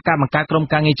ដែរថាការបង្កើតក្រុម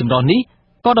ការងារចម្រុះនេះ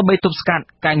ក៏ដើម្បីទប់ស្កាត់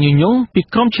ការញុះញង់ពី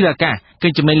ក្រុមឆ្លៀតឱកាសកេ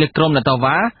ងចំណេញលើក្រុមអ្នកត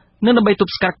វ៉ានិងដើម្បីទ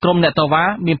ប់ស្កាត់ក្រុមអ្នកតវ៉ា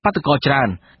មានបាតុករច្រើន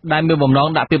ដែលមានបំណង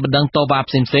ដាក់ពាក្យបណ្ដឹងតវ៉ា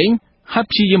ផ្សេងៗហើយ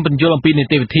ព្យាយាមបញ្យល់អំពីនី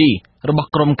តិវិធីរបស់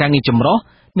ក្រុមការងារចម្រុះ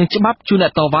និងច្បាប់ជូនអ្ន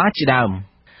កតវ៉ាជាដើម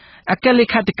អគ្គលេ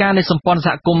ខាធិការនៃសម្ព័ន្ធស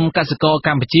ហគមន៍កសិករក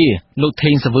ម្ពុជាលោកថេ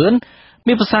ងសាវឿន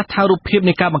មានប្រសាសន៍ថារូបភាព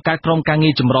នៃការបង្កើតក្រុមការងា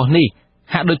រចម្រុះនេះ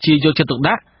ហាក់ដូចជាយកចិត្តទុក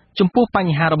ដាក់ចំពោះប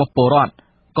ញ្ហារបស់ពលរដ្ឋ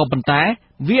ក៏ប៉ុន្តែ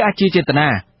វាអាចជាចេតនា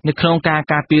នៅក្នុងការ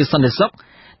ការពារសន្តិសុខ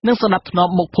និងសណ្ដាប់ធ្នា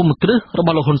ប់មុខភូមិគ្រឹះរប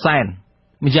ស់លោកហ៊ុនសែន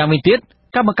ម្យ៉ាងវិញទៀត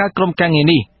ការបង្កើតក្រុមការងារ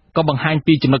នេះក៏បង្ហាញ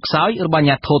ពីចំណុចខ្សោយរបស់អាជ្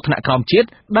ញាធរថ្នាក់ក្រោមជាតិ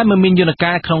ដែលមិនមានយន្ត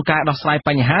ការក្នុងការដោះស្រាយប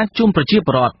ញ្ហាជូនប្រជាព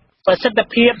លរដ្ឋប្រសិទ្ធ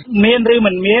ភាពមានឬ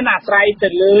មិនមានអាស្រ័យទៅ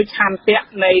លើឆន្ទៈ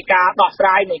នៃការដោះស្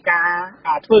រាយនៃការ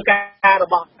ធ្វើការរ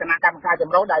បស់គណៈកម្មការច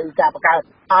ម្រុះដែលការបង្កើត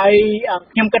ហើយ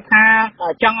ខ្ញុំគិតថា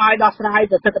ចង់ឲ្យដោះស្រាយ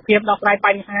ប្រសិទ្ធភាពដោះស្រាយប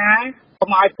ញ្ហា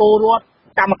កុំឲ្យពលរដ្ឋ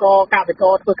កម្មករកសិក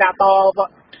រធ្វើការត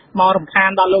មករំខាន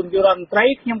ដល់លោកនាយករដ្ឋមន្ត្រី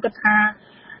ខ្ញុំគិតថា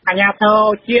អាជ្ញាធរ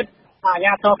ជាតិអាជ្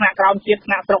ញាធរថ្នាក់ក្រោមជាតិ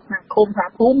ថ្នាក់ស្រុកថ្នាក់ឃុំថ្នា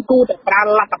ក់ភូមិគួរតែប្រើ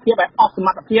លទ្ធភាពឲ្យអស់សម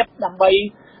ត្ថភាពដើម្បី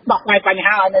ដោះស្រាយបញ្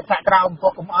ហាឲ្យនៅថ្នាក់ក្រោមព្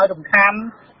រោះកុំឲ្យរំខាន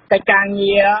កិច្ចការ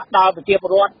ងារដល់ប្រជាពល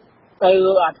រដ្ឋទៅ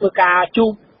ធ្វើការជួ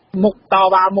បមុខត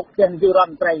វ៉ាមុខជានាយករដ្ឋ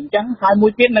មន្ត្រីអញ្ចឹងហើយមួ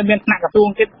យទៀតនៅមានថ្នាក់ក្រសួង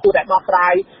ទៀតគួរតែដោះស្រា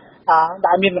យ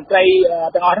ដែលមានមន្ត្រី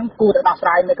ទាំងអស់ហ្នឹងគួរតែដោះស្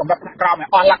រាយនៅកម្រិតថ្នាក់ក្រោមឲ្យ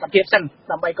អស់លទ្ធភាពសិន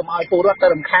ដើម្បីកុំឲ្យពលរដ្ឋទៅ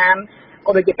រំខាន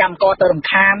ក៏ដូចជាកម្មករទៅរំ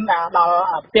ខានដល់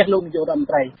ផ្ទះលោកនាយករដ្ឋមន្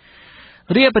ត្រី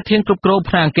រាជប្រធានគ្រប់គ្រង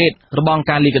ផ្នែកអង្គការរបស់អង្គ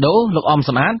ការលីកាដូលោកអំ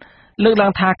សំអាតលើកឡើ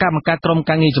ងថាការបង្កើតក្រុម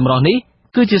ការងារចម្រុះនេះ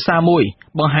គឺជាសារមួយ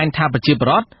បង្ហាញថាប្រជាពល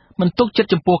រដ្ឋមិនទុកចិត្ត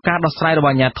ចំពោះការដោះស្រាយរប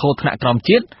ស់អាជ្ញាធរថ្នាក់ក្រោម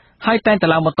ជាតិហើយតែងតែ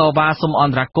ឡើងបន្តវ៉ាសុំអ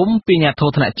ន្តរាគមន៍ពីអាជ្ញាធរ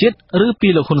ថ្នាក់ជាតិឬពី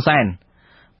លោកហ៊ុនសែន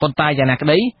ប៉ុន្តែយ៉ាងណាក្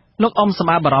តីលោកអំសំ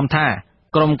អាតបារម្ភថា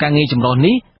ក្រុមការងារចម្រុះ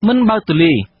នេះមិនបើកទូ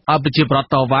លាយឲ្យប្រជាពលរដ្ឋ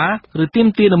តវ៉ាឬទាម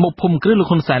ទារនៅមុខភូមិគ្រឹះលោក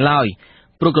ហ៊ុនសែនឡើយ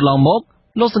ព្រោះកន្លងមក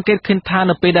លោកសង្កេតឃើញថា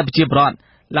នៅពេលដែលប្រជាពលរដ្ឋ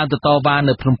ឡើងទៅតវ៉ា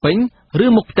នៅភ្នំពេញឬ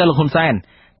មុខផ្ទះលោកហ៊ុនសែន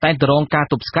តែងតែរងការ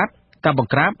ទប់ស្កាត់ការប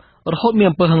ង្ក្រាបរហូតមាន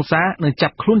អំពើហិង្សានិងចា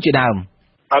ប់ខ្លួនជាដើម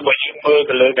ហើយបើយើងមើល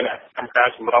ទៅលើគណៈកម្មការ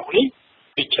ចម្រុះនេះ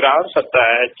ពីច្រើនសុទ្ធតែ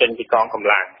ចេញពីកងកម្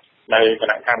លាំងនៅគ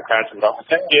ណៈកម្មការចម្រុះអញ្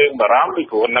ចឹងយើងបារម្ភពី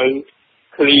ព្រោះនៅ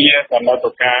ឃ្លាតាមនៅប្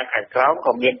រការខាងក្រោម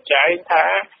ក៏មានចែងថា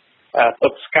ទ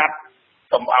ប់ស្កាត់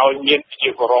កុំឲ្យមានប្រជា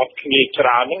ពលរដ្ឋគ្នាច្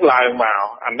រើននឹងឡើងមក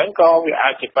អាហ្នឹងក៏វាអា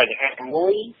ចជាបញ្ហាមួ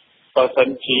យបើសិ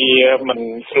នជាមិន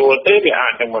ស្រួលទេវាអា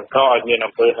ចនឹងបង្កឲ្យមាន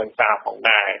អំពើហិង្សាផង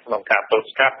ដែរក្នុងការទប់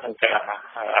ស្កាត់និងការ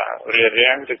រា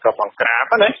រាំងឬក៏បង្ក្រា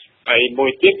បណាហើយមួ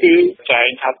យទៀតគឺចែង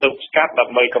ថាទប់ស្កាត់ដើ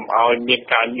ម្បីកុំឲ្យមាន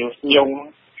ការញុះញង់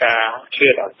ការឈឿ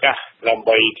នឱកាសដើម្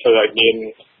បីធ្វើឲ្យមាន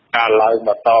ការឡើងប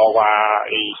ន្តវ៉ា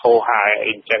អីហូរហាយ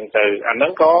អីចឹងទៅអាហ្នឹ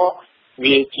ងក៏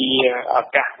វាជាឱ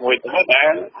កាសមួយទៅដែ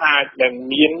លអាចនឹង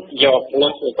មានយកខ្លួ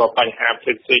នឬក៏បញ្ហាផ្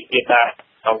សេងៗទៀតដែរ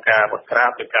ក្នុងការបង្ក្រា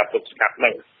បឬការទប់ស្កាត់ហ្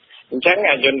នឹងអញ្ចឹង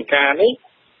អាយន្តការនេះ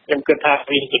ខ្ញុំគិតថា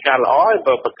វាជាការល្អ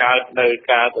បើបង្កើតនៅ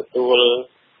ការទទួល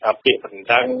ពាក្យបណ្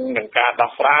ដឹងនិងការដោះ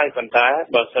ស្រាយប៉ុន្តែ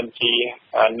បើសិនជា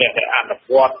អ្នកដែលអនុ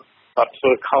វត្តគាត់ធ្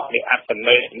វើខុសនៃអត្ថ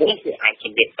ន័យនេះវាអាចជា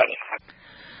មានបញ្ហា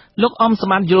លោកអំស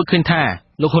មត្ថយល់ឃើញថា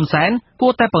លោកហ៊ុនសែនគួ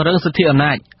រតែពង្រឹងសិទ្ធិអំ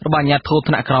ណាចរបស់អាជ្ញាធរ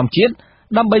ថ្នាក់ក្រោមជាតិ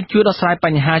ដើម្បីជួយដោះស្រាយប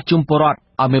ញ្ហាជូនពលរដ្ឋ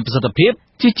ឲ្យមានប្រសិទ្ធភាព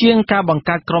ជាងការបង្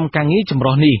កើតក្រុមការងារចម្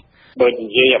រុះនេះបើនិ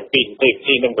យាយអំពីនីតិវិ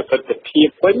ធីនិងប្រសិទ្ធភាព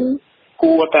វិញ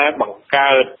គួរតែបង្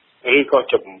កើតឬក៏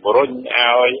ជំរុញ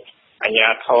ឲ្យអាជ្ញា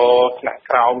ធរថ្នាក់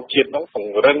ក្រោមជាតិនោះព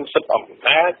ង្រឹងសិទ្ធិអំ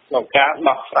ណាចក្នុងការ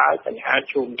ដោះស្រាយបញ្ហា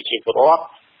ជូនប្រជាពលរដ្ឋ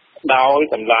ដោយ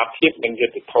តម្លាភាពនិងយុ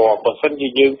ត្តិធម៌បើមិនជា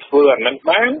យើងធ្វើអានឹង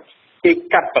បានគឺ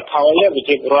កាត់បន្ថយប្រ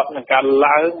ជាពលរដ្ឋនឹងការ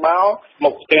ឡើងម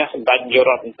កផ្ទះសម្ដេចនាយក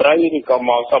រដ្ឋមន្ត្រីឬក៏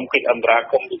មកសុំកិច្ចអន្តរា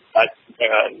គមន៍ពីសម្ដេចនា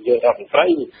យករដ្ឋមន្ត្រី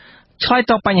ឆ្លើយ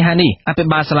តបបញ្ហានេះអភិ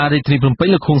បាលសាលារាជធានីភ្នំពេញ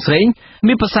លោកខួងស្រេង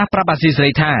មានប្រសាសន៍ប្រាប់អាស៊ីសេ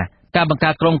រីថាការបង្កើ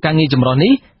តក្រុមការងារចម្រុះ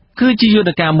នេះគឺជាយន្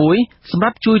តការមួយសម្រា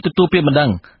ប់ជួយទទួលពាក្យបណ្ដឹង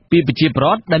ពីប្រជាពលរ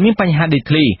ដ្ឋដែលមានបញ្ហាដី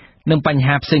ធ្លីនិងបញ្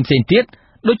ហាផ្សេងៗទៀត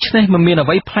ដូច្នេះមិនមានអ្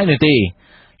វីប្លែកនោះទេ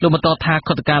លោកបន្តថា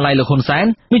ខុទ្ទកាល័យលោកហ៊ុនសែន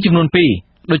មានចំនួន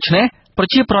2ដូច្នេះប្រ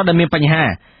ជាពលរដ្ឋដែលមានបញ្ហា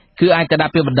គឺអាចទៅដា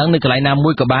ក់ពាក្យបណ្ដឹងនៅកន្លែងណា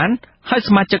មួយក៏បានហើយស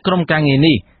មាជិកក្រុមការងារ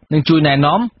នេះនឹងជួយណែ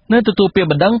នាំនិងទទួលពាក្យ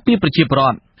បណ្ដឹងពីប្រជាពលរ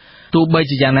ដ្ឋទោះបី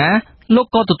ជាយ៉ាងណាលោក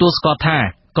ក៏ទទួលស្គាល់ថា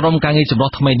ក្រុមការងារចម្រុះ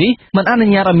ថ្មីនេះមិនអនុ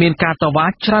ញ្ញាតឲ្យមានការតវ៉ា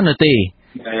ច្រើននោះទេ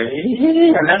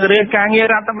អាហ្នឹងរឿងការងារ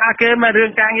រដ្ឋបាលគេមិនរឿ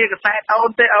ងការងារកសែតអូ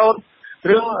នទេអូន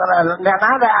រឿងអ្នក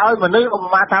ណាដែលឲ្យមនុស្សឧប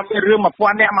មាថាមានរឿង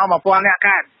1000នាក់មក1000នាក់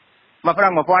កើតមកប្រឹ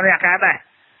ង1000នាក់កើតដែរ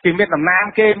គេមានតំណាង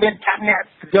គេមានឆាត់អ្នក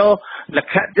យកលិ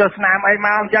ខិតយកស្នាមអីម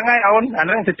កអញ្ចឹងហីអូនអា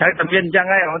ហ្នឹងទៅត្រូវតែមានអញ្ចឹង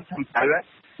ហីអូនខ្ញុំត្រូវ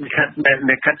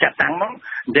លិខិតចាត់តាំងមក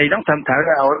និយាយហ្នឹងត្រូវ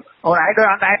អូនឯងដូច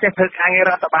អត់ដែរទេធ្វើការងារ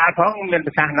រដ្ឋបាលផងមាន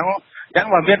ប្រសាសន៍ហ្នឹងអញ្ចឹង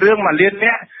បើមានរឿង1លាន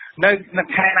នាក់នៅ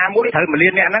ខែណាមួយត្រូវ1លា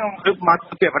ននាក់ហ្នឹងគឺមក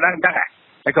ពាក្យបណ្ដឹងអញ្ចឹង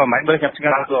ហើយក៏មិនមើលខ្ញុំឆ្ង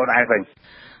ល់ខ្លួនឯងវិញ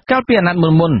កាលពីអាណត្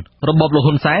តិមុនរបបលោក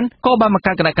ហ៊ុនសែនក៏បានបង្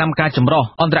កើតគណៈកម្មការចម្រុះ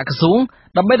អន្តរក្រសួង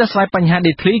ដើម្បីដោះស្រាយបញ្ហា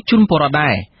ដីធ្លីជូនពលរដ្ឋដែ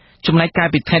រចំណែកកាល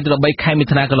ពីថ្ងៃទី13ខែមិ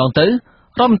ថុនាកន្លងទៅរ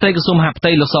ដ្ឋមន្ត្រីក្រសួងមហាផ្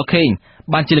ទៃលោកសខេង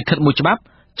បានជាលិខិតមួយច្បាប់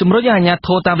ជំរុញឲ្យអាជ្ញាធ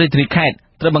រតាមរាជធានីខេត្ត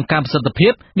ត្រូវបង្កើនប្រសិទ្ធភា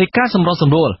ពនៃការសម្រុះស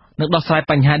ម្រួលនិងដោះស្រាយ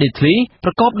បញ្ហាដីធ្លីប្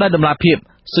រកបដោយតម្លាភាព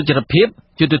សុចរិតភាព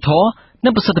យុត្តិធម៌និ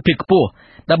ងប្រសិទ្ធភាពខ្ពស់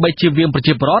ដើម្បីជៀសវាងប្រ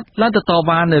ជាពលរដ្ឋឡើងទៅត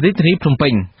វ៉ានៅរាជធានីភ្នំពេ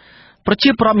ញប្រជា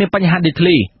ពលរដ្ឋមានបញ្ហាដីធ្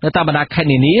លីនៅតាមបណ្ដាខេត្ត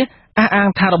នានាអះអាង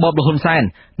ថារបបលោកហ៊ុនសែន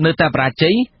នៅតែបរាជ័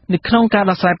យនៅក្នុងការ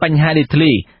ដោះស្រាយបញ្ហាដីធ្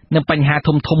លីនិងបញ្ហា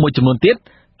ធំៗមួយចំនួនទៀត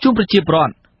ជូនប្រជាពលរ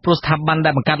ដ្ឋ ព្រោះស្ថាប័នដែ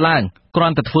លបង្កើតឡើងគ្រា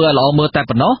ន់តែធ្វើឲ្យល្អមើលតែ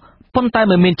ប៉ុណ្ណោះប៉ុន្តែ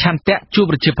មិនមានឆន្ទៈជួយ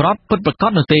ប្រជាពលរដ្ឋពិតប្រាក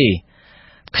ដនោះទេ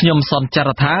ខ្ញុំសនចារ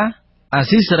រថាអា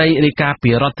ស៊ីសេរីរាយការណ៍ពី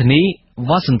រដ្ឋធានី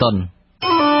Washington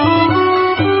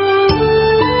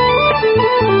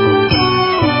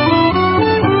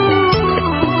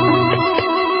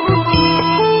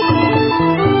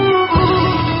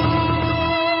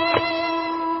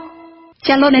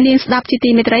ចាលោកអ្នកនាងស្ដាប់ជាទី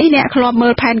មេត្រីអ្នកធ្លាប់មើ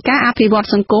លផែនការអភិវឌ្ឍ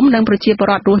សង្គមនិងប្រជាពល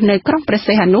រដ្ឋរស់នៅក្រុងព្រះ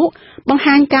សីហនុបង្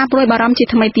ហាញការព្រួយបារម្ភជា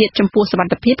ថ្មីទៀតចំពោះសុវ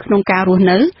ត្ថិភាពក្នុងការរស់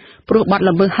នៅព្រោះបាត់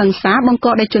ល្មើសហិង្សាបង្ក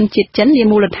ដោយជនជាតិចិននា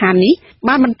មូលដ្ឋាននេះ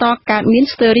បានបន្តកើតមាន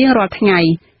ស្ទើររៀងរាល់ថ្ងៃ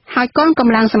ហើយកងក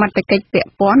ម្លាំងសមត្ថកិច្ចពាក់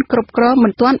ព័ន្ធគ្រប់គ្រងមិ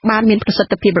នទាន់បានមានប្រសិ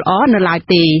ទ្ធភាពល្អនៅឡើយ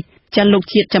ទេចាលោក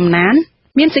ជាតិចំណាន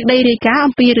មានសេចក្តីរាយការណ៍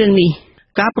អំពីរឿងនេះ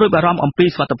ការព្រួយបារម្ភអំពី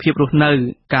សុវត្ថិភាពរស់នៅ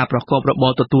ការប្រកបរប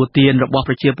រទទួលទានរបស់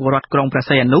ប្រជាពលរដ្ឋក្រុងព្រះ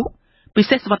សីហនុពិ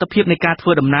សេសសុវត្ថិភាពនៃការធ្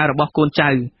វើដំណើររបស់កូនចៅ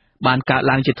បានកើត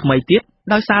ឡើងជាថ្មីទៀត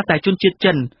ដោយសារតែជនជាតិ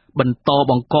ចិនបន្ត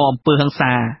បង្កអំពើហិង្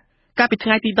សាកាលពីថ្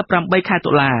ងៃទី18ខែ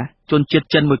តុលាជនជាតិ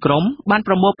ចិនមួយក្រុមបាន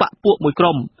ប្រមូលបកពួកមួយក្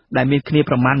រុមដែលមានគ្នា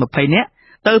ប្រមាណ20នាក់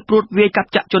ទៅព្រួតវាយកាប់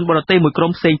ចាក់ជនបរទេសមួយក្រុ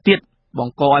មផ្សេងទៀតប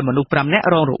ង្កឲ្យមនុស្ស5នាក់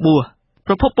រងរបួស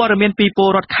ប្រភពព័ត៌មានពីពល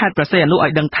រដ្ឋខេត្តព្រះសីហនុឲ្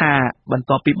យដឹងថាបន្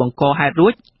ទាប់ពីបង្កហេតុរួ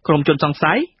ចក្រុមជនសង្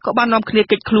ស័យក៏បាននាំគ្នា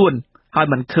គេចខ្លួនហើយ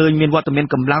មិនឃើញមានវត្តមាន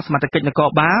កម្លាំងសមត្ថកិច្ចនគរ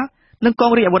បាលនិងក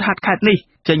ងរាជអាវុធហត្ថខេត្តនេះ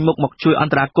ចេញមុខមកជួយអ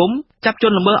ន្តរាគមន៍ចាប់ជ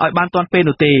នល្មើសឲ្យបានទាន់ពេល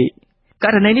នោះទេក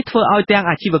រណីនេះធ្វើឲ្យទាំង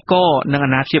អាជីវករនិង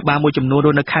អាណាព្យាបាលមួយចំនួន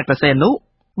នៅខេត្តព្រះសីហនុ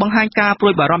បង្ហាញការព្រួ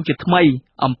យបារម្ភជាថ្មី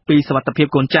អំពីសុវត្ថិភាព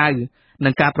កូនចៅនិ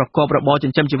ងការប្រកបរបរចិ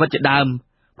ញ្ចឹមជីវិតជាដើម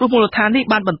ព្រោះមូលដ្ឋាននេះ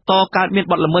បានបន្តកើតមាន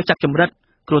បទល្មើសចាប់ចម្រិត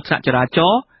គ្រោះថ្នាក់ចរាច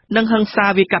រណ៍និងហិង្សា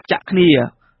វាយកាប់ចាក់គ្នា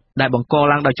ដែលបង្ក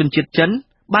ឡើងដោយជនជាតិចិន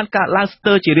បានកើតឡើងស្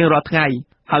ទើរជារៀងរាល់ថ្ងៃ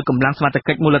ហើយកម្លាំងសមត្ថ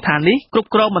កិច្ចមូលដ្ឋាននេះគ្រប់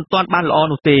គ្រងមិនទាន់បានល្អ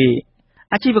នោះទេ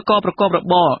អាជីវករប្រកបរ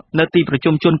បរនៅទីប្រ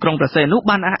ជុំជនក្រុងព្រះសីហនុ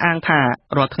បានអះអាងថា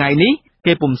រាល់ថ្ងៃនេះ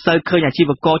គេពុំសូវឃើញអាជី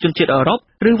វករជនជាតិអឺរ៉ុប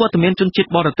ឬវត្តមានជនជាតិ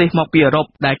បរទេសមកពីអឺរ៉ុប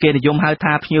ដែលគេនិយមហៅ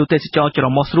ថាភ្ញៀវទេសចរច្រ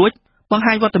មុះស្រួចបង្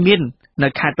ហាញវត្តមាននៅ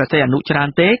ខេត្តព្រះសីហនុច្រើន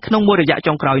ទេក្នុងមួយរយៈ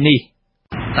ចុងក្រោយនេះ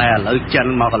តែឥឡូវចិន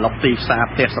មកកន្លុកទីផ្សារ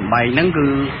ផ្ទះសម្បែងហ្នឹងគឺ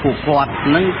ពួកគាត់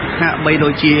ហ្នឹងហាក់បីដូ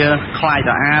ចជាខ្លាយ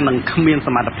ទៅនឹងគ្មានស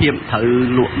មត្ថភាពត្រូវ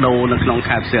លក់ដូរនៅក្នុង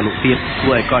ខេត្តព្រះសីហនុទៀតធ្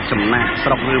វើឲ្យគាត់ចំណាក់ស្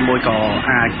រុកឬមួយក៏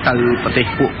អាចទៅប្រទេស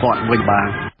ពួកគាត់វិញបាន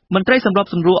មន្ត្រីសម្រប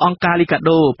សម្រួលអង្គការលីកា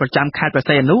ដូប្រចាំខេត្តព្រះ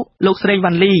សីហនុលោកស្រី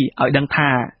វ៉ាន់លីឲ្យដឹងថា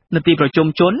នៅទីប្រជុំ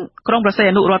ជនក្រុងព្រះសីហ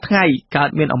នុរាល់ថ្ងៃកើត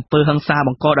មានអំពើហិង្សាប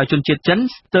ង្កដោយជនជាតិចិន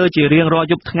ស្ទើរជារៀងរាល់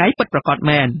យប់ថ្ងៃពិតប្រាកដ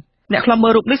មែនអ្នកខ្លំមើ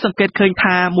លរូបនេះសង្កេតឃើញ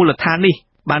ថាមូលដ្ឋាននេះ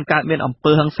បានកើតមានអំ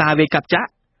ពើហិង្សាវាយកាប់ចាក់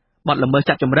បទល្មើស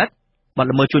ចាប់ចម្រិតបទ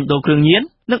ល្មើសជួញដូរគ្រឿងញៀន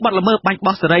និងបទល្មើសបាញ់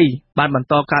បោះសេរីបានបន្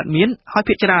តកើតមានហើយ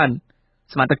ភាគច្រើន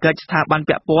សមត្ថកិច្ចស្ថាប័ន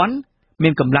ពាក់ព័ន្ធមា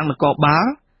នកម្លាំងនគរបាល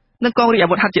និងកងរាជអា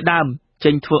វុធហត្ថជាដើម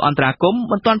ចេញធ្វើអន្តរាគមន៍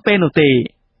មិនទាន់ពេលនោះទេ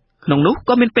ក្នុងនោះ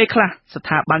ក៏មានពេលខ្លះស្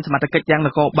ថាប័នសមត្ថកិច្ចយ៉ាងន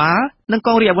គរបាលនិងក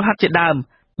ងរាជអាវុធហត្ថជាដើម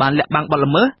បានលាក់បាំងបទ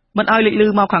ល្មើសមិនឲ្យលេចលឺ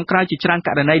មកខាងក្រៅជាច្រើនក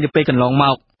រណីនៅពេលកន្លងម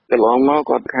ក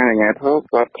គាត់ខាងអាជ្ញាធរ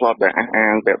គាត់ធ្លាប់តែអះអា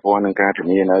ងពាក់ព័ន្ធនឹងការធា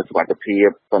នានៅសុវត្ថិភាព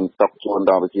សន្តិសុខជូន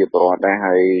ដល់ប្រជាពលរដ្ឋដែរ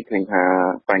ហើយឃើញថា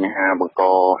បញ្ហាបង្ក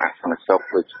អសន្តិសុខ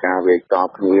ដូចជាការវាយត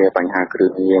ប់គ្នាបញ្ហាគ្រឿ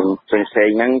ងញៀនផ្សេង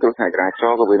ៗហ្នឹងគ្រោះថ្នាក់ចរាច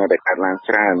រណ៍ក៏វានៅតែកើតឡើង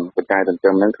ច្រើនប៉ុន្តែទន្ទឹ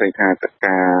មនឹងឃើញថា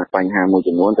ការបញ្ហាមួយ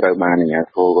ចំនួនត្រូវបានអាជ្ញា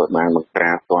ធរគាត់បានបង្ក្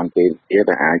រាបទាន់ពេលទៀត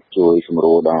ដែលអាចជួយសម្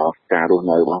រួលដល់ការរស់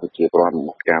នៅរបស់ប្រជាពលរដ្ឋម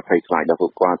កការភ័យខ្លាចដល់ពួ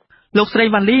កគាត់លោកស្រី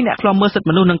វ៉ាន់លីអ្នកខ្លំមើលសិទ្ធិ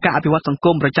មនុស្សនិងការអភិវឌ្ឍសង្គ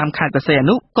មប្រចាំខេត្តព្រះសីហ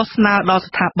នុក៏ស្នើដល់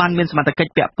ស្ថាប័នមានសមត្ថកិច្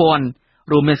ចពាក់ព័ន្ធ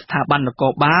រួមមានស្ថាប័ននគ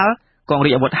របាលកងរា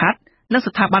ជអាវុធហត្ថនិង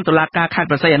ស្ថាប័នតុលាការខេត្ត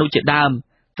ព្រះសីហនុជាដើម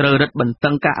ត្រូវរឹតបន្តឹ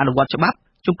ងការអនុវត្តច្បាប់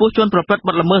ចំពោះជនប្រព្រឹត្តប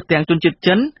ទល្មើសទាំងជនជាតិ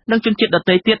ចិននិងជនជាតិដ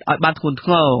ទៃទៀតឲ្យបានធ្ងន់ធ្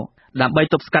ងរដើម្បី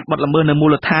ទប់ស្កាត់បទល្មើសនៅមូ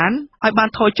លដ្ឋានឲ្យបាន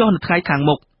ថយចុះនៅថ្ងៃខាង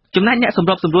មុខចំណែកអ្នកសម្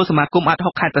របសម្រួលសមាគមអាត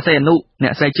60ខេត្តព្រះសីហនុអ្ន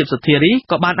កស្រីជីបសុធារី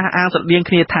ក៏បានអះអាងស្រដៀង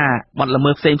គ្នាថាបទល្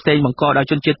មើសផ្សេងៗបង្កដោយ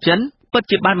ជនជាតិចិនពិត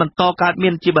ជាបានបន្តកើតមា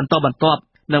នជាបន្តបន្ទាប់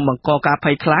និងបង្កការ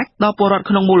ភ័យខ្លាចដល់ពលរដ្ឋ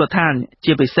ក្នុងមូលដ្ឋាន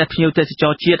ជាពិសេសភ្ញៀវទេសច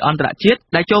រជាតិអន្តរជាតិ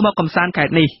ដែលចូលមកកម្សាន្តខេត្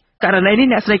តនេះករណីនេះ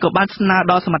អ្នកស្រីក៏បានស្នើ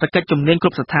ដល់សមត្ថកិច្ចជំនាញគ្រ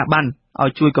ប់ស្ថាប័នឲ្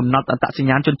យជួយកំណត់អត្តសញ្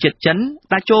ញាណជនជាតិចិន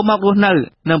ដែលចូលមករស់នៅ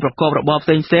និងប្រកបរបរផ្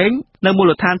សេងៗនៅមូ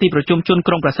លដ្ឋានទីប្រជុំជន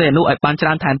ក្រុងព្រះសីហនុឲ្យបានច្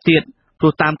រើនថែមទៀតព្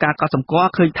រោះតាមការកត់សម្គាល់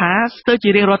ឃើញថាស្ទើរជា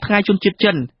រៀងរាល់ថ្ងៃជនជាតិ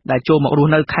ចិនដែលចូលមករ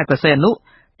ស់នៅខេត្តព្រះសីហនុ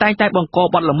តែងតែបង្ក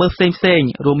បទល្មើសផ្សេងៗ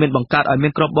រួមមានបង្កើតឲ្យមា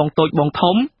នក្រុមបងតូចបង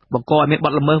ធំបង្កឲ្យមានប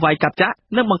ទល្មើសវាយកាប់ចាក់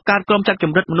និងបង្កើតក្រុមចាប់ច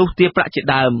ម្រិតមនុស្សទារប្រាក់ជា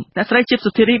ដើមអ្នកស្រីជីប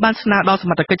សុធារីបានស្នើដល់ស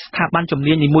មត្ថកិច្ចស្ថាប័នជំ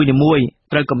នាញនីមួយៗ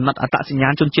ត្រូវកំណត់អត្តសញ្ញា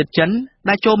ណជនជាតិចិន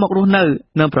ដែលចូលមករស់នៅ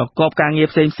និងប្រកបការងារ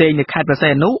ផ្សេងៗនៅខេត្តព្រះសី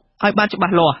ហនុឲ្យបានច្បា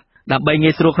ស់លាស់ដើម្បី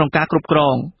ងាយស្រួលក្នុងការគ្រប់គ្រ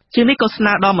ងជាងនេះក៏ស្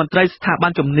នើដល់មន្ត្រីស្ថាប័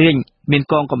នជំនាញ មាន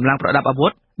កងកម្លាំងប្រដាប់អាវុ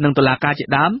ធនិងតុលាការជា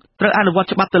ដើមត្រូវអនុវត្ត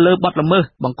ច្បាប់ទៅលើបទល្មើស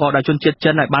បង្កដោយជនជាតិចិ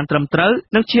នឲ្យបានត្រឹមត្រូវ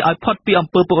និងជៀសឲ្យផុតពីអំ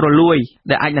ពើពុករលួយ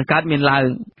ដែលអាចនឹងកើតមានឡើង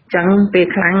ចឹងពេល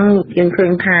ខ្លាំងយើងឃើ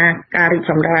ញថាការរីក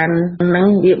ចម្រើននឹង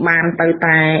វាបានទៅ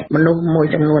តែមនុស្សមួយ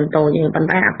ចំនួនតូចទេប៉ុន្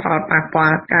តែអផលប៉ះពា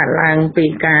ល់កើតឡើងពី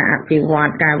ការអភិវឌ្ឍ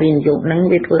ការវិនិយោគនឹង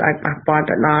វាធ្វើឲ្យប៉ះពាល់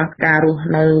ទៅដល់ការរស់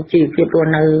នៅជីវភាពរ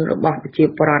ស់នៅរបស់ប្រជា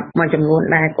ពលរដ្ឋមួយចំនួន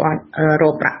ដែលគាត់រ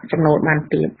កប្រាក់ចំណូលបាន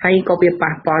ទៀតហើយក៏វា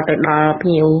ប៉ះពាល់ទៅដល់ភ្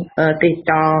ញៀវទេស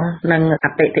ចរនិងអ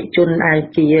តិថិជនដែល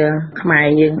ជាខ្មែរ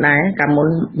យើងដែរកាលមុន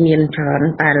មានច្រើន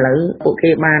តែឥឡូវពួក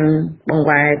គេបានបង្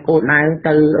វែរគោលដៅ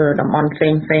ទៅតំបន់ផ្សេ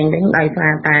ងវិញដោយសា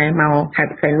រតែមកខេត្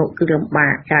តផ្សេងនោះគឺលំបា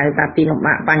កហើយតែទីលំ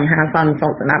បាកបញ្ហាសន្តិសុ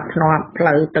ខស្ដាប់ធ្នាប់ផ្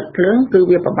លូវទឹកភ្លើងគឺ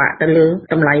វាពិបាកទៅលើ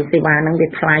តម្លៃសេវានឹងវា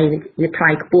ថ្លៃ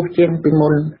ខ្ពស់ជាងពីមុ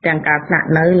នទាំងការស្នាក់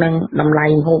នៅនិងតម្លៃ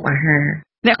ម្ហូបអាហារ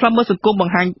អ្នកខ្លំមើលសង្គមប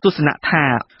ង្ហាញទស្សនៈថា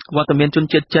វត្តមានជន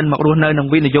ជាតិចិនមករស់នៅនិង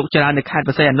វិនិយោគច្រើននៅខេត្តប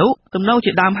រសៃអនុទំនង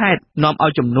ជាដើមហេតុនាំឲ្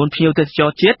យចំនួនភ្ញៀវទេសចរ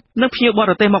ជាតិនិងភ្ញៀវប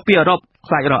រទេសមកពីអឺរ៉ុប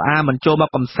ខ្លាចរអាមិនចូលមក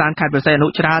កំសាន្តខេត្តបរសៃអនុ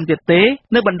ច្រើនទៀតទេ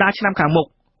នៅបណ្ដាឆ្នាំខាងមុខ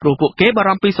ព្រោះពួកគេបារ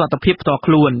ម្ភពីសុខភាពផ្ទាល់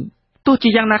ខ្លួនទោះជា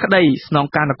យ៉ាងណាក្តីស្នង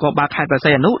ការនគរបាលខេត្តបរសៃ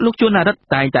អនុលោកជួនណារិទ្ធ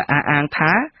តែងតែអះអាង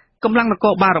ថាកម្លាំងនគ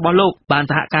របាលរបស់លោកបាន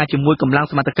សហការជាមួយកម្លាំង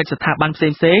សមត្ថកិច្ចស្ថាប័នផ្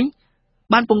សេងៗ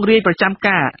បានពង្រាយប្រចាំ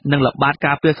ការនិងល្បាត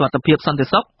ការពារសុខភាពសន្តិ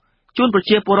សុខជូនប្រ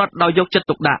ជាពលរដ្ឋដោយយកចិត្ត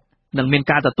ទុកដាក់និងមាន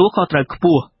ការទទួលខុសត្រូវខ្ព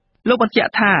ស់លោកបញ្ជា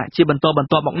ក់ថាជាបន្តបន្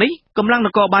ទាប់មកនេះកម្លាំងន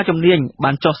គរបាលជំនាញ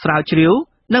បានចុះស្រាវជ្រាវ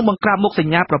និងបង្ក្រាបមុខស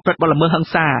ញ្ញាប្រព្រឹត្តបទល្មើសហិង្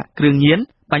សាគ្រឿងញៀន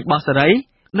បាញ់បោះសេរី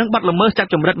និងបទល្មើសចាប់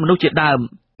ចម្រិតមនុស្សជាដើម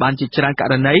បានជាច្រើនក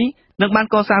រណីនិងបាន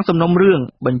កសាងសំណុំរឿង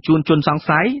បញ្ជូនជនសង្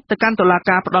ស័យទៅកាន់តុលា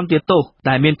ការផ្ដន្ទាទោស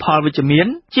ដែលមានផលវិជ្ជមាន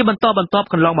ជាបន្តបន្ទាប់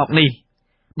កន្លងមកនេះ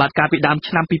បាទកាលពីដើម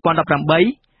ឆ្នាំ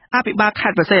2018អភិបាលខេ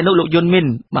ត្តបរសៃអនុលោកយុនមីន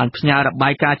បានផ្ញើរបា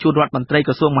យការណ៍ជូនរដ្ឋមន្ត្រី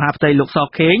ក្រសួងមហាផ្ទៃលោកស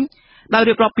ខេងដោយ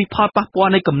រៀបរាប់ពីផលប៉ះពា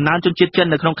ល់នៃកំណើនជនជាតិចិន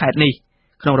នៅក្នុងខេត្តនេះ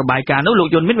ក្នុងរបាយការណ៍នោះលោក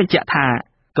យុនមីនបញ្ជាក់ថា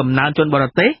កំណើនជនបរ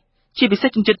ទេសជាពិសេស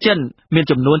ជនជាតិចិនមាន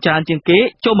ចំនួនច្រើនជាងគេ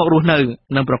ចូលមករស់នៅ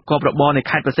និងប្រកបរបរនៅ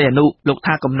ខេត្តបរសៃអនុលោក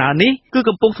ថាកំណើននេះគឺ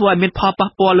កំពុងធ្វើឲ្យមានផលប៉ះ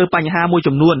ពាល់លើបញ្ហាមួយ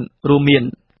ចំនួនរួមមាន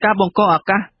ការបង្កឱ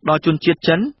កាសដល់ជនជាតិ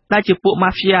ចិនដែលជាពួកម៉ា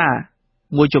ហ្វ្យា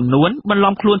មួយចំនួនបន្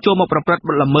លំខ្លួនចូលមកប្រព្រឹត្តប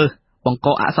ទល្មើសបង្ក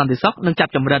អសន្តិសុខនិងចា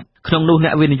ប់ចម្រិតក្នុងនោះអ្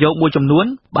នកវិនិយោគមួយចំនួន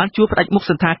បានជួបផ្ដាច់មុខ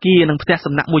សន្តាគារនិងផ្ទះ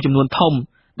សំណាក់មួយចំនួនធំ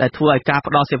ដែលធ្វើឲ្យការ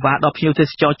ផ្ដល់សេវាដល់ភ្ញៀវទេស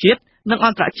ចរជាតិនិងអ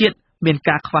ន្តរជាតិមាន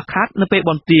ការខ្វះខាតនៅពេល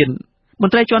បុណ្យទានម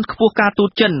ន្ត្រីជាន់ខ្ពស់ការទូត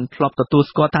ចិនធ្លាប់ទទួល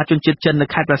ស្គាល់ថាជនជាតិចិននៅ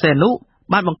ខេត្តបរសៃអនុ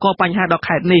បានបង្កបញ្ហាដល់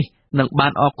ខេត្តនេះនិងបា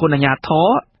នអរគុណអាជ្ញាធរ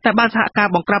តែបានសហការ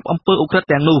បង្ក្រាបអំពើឧក្រិដ្ឋ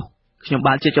ទាំងនោះខ្ញុំ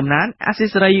បាទជាចំណានអាស៊ី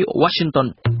សេរី Washington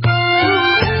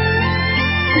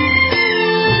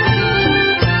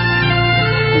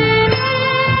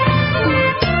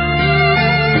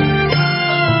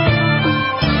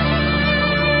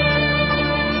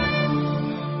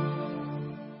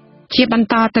ជាបន្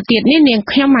តទៅទៀតនេះនាង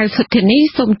ខ្ញុំម៉ៅសុធានី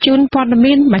សូមជូនព័ត៌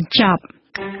មានបញ្ចប់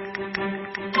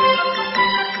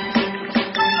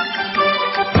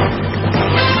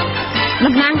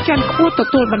តំណាងជាន់ខ្ពស់ទ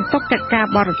ទួលបន្ទុកកិច្ចការ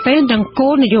បរទេសនិងគោ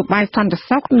លនយោបាយសន្តិ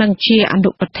សុខនិងជាអនុ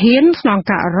ប្រធានស្នង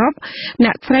ការអឺរ៉ុបអ្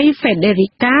នកស្រី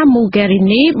Federica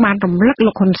Mogherini បានរំលឹក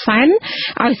លោកហ៊ុនសែន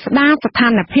ឲ្យស្ដារស្ថា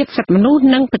នភាពសិទ្ធិមនុស្ស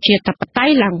និងប្រជាធិបតេ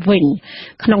យ្យឡើងវិញ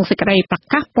ក្នុងសេចក្តីប្រ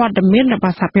កាសព័ត៌មានរប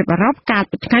ស់សហភាពអឺរ៉ុបកាល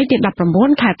ពីថ្ងៃទី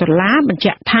19ខែតុលាបញ្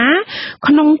ជាក់ថា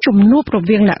ក្នុងជំនួបរ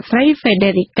វាងអ្នកស្រី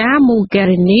Federica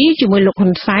Mogherini ជាមួយលោកហ៊ុ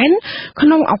នសែនក្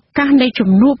នុងឱកាសនៃជំ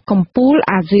នួបកំពូល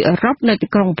អាស៊ីអឺរ៉ុបនៅទី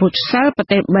ក្រុងប្រូសែលប្រ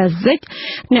ទេសបែលហ្សិក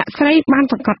អ្នកស្រីបាន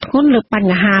សង្កត់ធ្ងន់លើប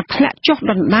ញ្ហាធ្លាក់ចុះ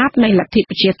ដុនដាបនៃលទ្ធិ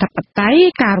ប្រជាធិបតេយ្យ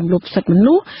ការរំលោភសិទ្ធិម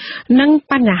នុស្សនិង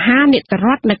បញ្ហានីតិរ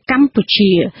ដ្ឋនៅកម្ពុ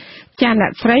ជាចាអ្ន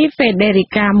កស្រី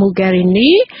Federica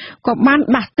Mogherini ក៏បាន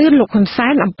ដាស់តឿនលោកហ៊ុនសែ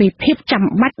នអំពីភាពចាំ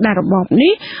បាច់ដែលរបប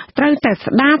នេះត្រូវតែ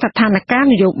ស្ដារស្ថានភាព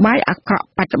នយោបាយអាក្រក់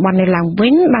បច្ចុប្បន្ននេះឡើងវិ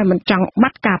ញដោយមិនចង់បា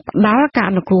ត់ការផ្ដល់ការ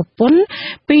អនុគ្រោះពន្ធ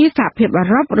ពីសហភាពអឺ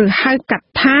រ៉ុបឬហៅកាត់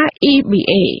ថា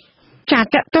EBAចាត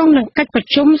តងនឹងកិច្ចប្រ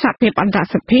ជុំសហភាពអន្តរ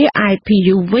សភា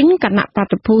IPU វិញគណៈប្រ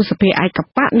តិភូសភាឯក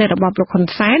បៈនៃរបបលោកហ៊ុន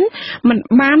សែនមិន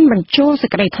បានបញ្ចូលសេច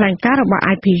ក្តីថ្លែងការណ៍របស់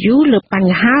IPU លើប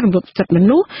ញ្ហារំលោភសិទ្ធិម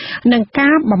នុស្សនិង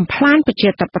ការបំផ្លាញប្រជា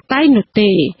ធិបតេយ្យនោះទេ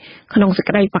ក្នុងសេច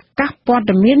ក្តីប្រកាសព័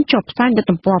ត៌មានចុះផ្សាយនៅ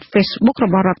ទំព័រ Facebook រ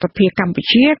បស់រដ្ឋាភិបាលកម្ពុ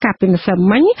ជាកាលពីម្សិល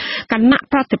មិញគណៈ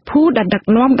ប្រតិភូដែលដឹក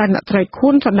នាំដោយអ្នកស្រីខួ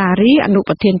នសដារីអនុ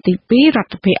ប្រធានទី2រ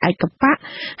ដ្ឋាភិបាលឯកបៈ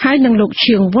ហើយនិងលោក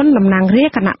ឈៀងវុនតំណាងរាជ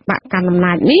គណៈបកកណ្ដាលអំ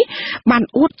ណាចនេះបាន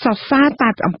អួតសរសើរតែ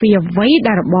អំពីអ្វី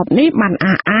ដែលរបបនេះបាន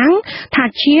អះអាងថា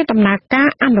ជាដំណើរការ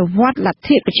អនុវត្តលទ្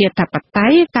ធិប្រជាធិបតេ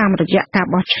យ្យតាមរយៈការ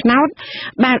បោះឆ្នោត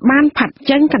ដែលបានផាត់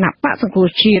ចេញគណៈបកសង្គ្រោះ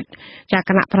ជាតិចា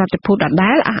គណៈប្រតិភូដ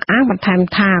ដែលអះអាងបន្ថែម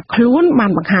ថាខ្លួនបា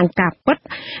នបង្ហាញការពិត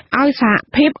ឲ្យសហ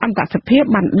ភាពអន្តរសភា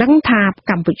បានដឹងថា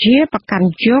កម្ពុជាប្រកាន់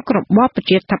យករបបប្រ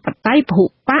ជាធិបតេយ្យពហុ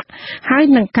បកហើយ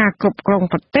នឹងការគ្រប់គ្រង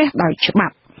ប្រទេសដោយច្បា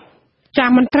ប់ ចា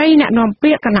មន្ត្រីអ្នកនាំ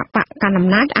ពាក្យគណៈបកកណ្ដាលអំ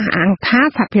ណាចអះអាងថា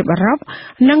សហភាពអឺរ៉ុប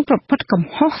នឹងប្រព្រឹត្តកំ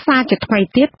ហុសសារជាថ្មី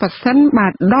ទៀតប្រសិនបើ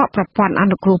ដកប្រព័ន្ធអ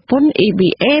នុគ្រោះពន្ធ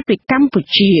EBA ពីកម្ពុ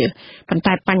ជាប៉ុន្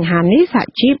តែបញ្ហានេះសហ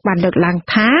ជីពបានលើកឡើង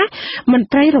ថាមន្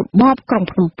ត្រីរបបក្រុង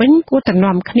ភ្នំពេញគួរតែ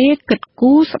នាំគ្នាគិត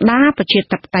គូរស្ដារប្រជា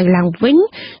ធិបតេយ្យឡើងវិញ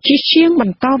ជាជាងប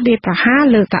ន្តវាយប្រហារ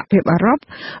លើសហភាពអឺរ៉ុប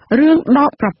រឿងដក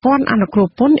ប្រព័ន្ធអនុគ្រោះ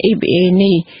ពន្ធ EBA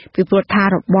នេះពីព្រោះថា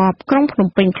របបក្រុងភ្នំ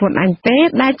ពេញខ្លួនឯងទេ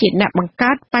ដែលជាអ្នកបង្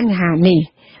កើតបញ្ហានេះ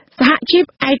សហជីព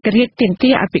ឯករាជ្យទាមទា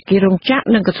រឲ្យភាគីរោងចក្រ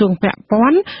និងក្រសួងពាក់ព័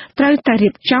ន្ធត្រូវតែរៀ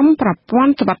បចំប្រព័ន្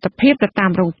ធសុវត្ថិភាពទៅតា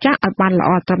មរោងចក្រឲ្យបានល្អ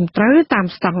ត្រឹមត្រូវតាម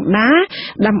ស្តង់ដារ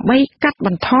ដើម្បីកាត់ប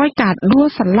ន្ថយការដួល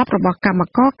សន្លប់របស់កម្ម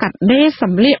ករកាត់ដេរស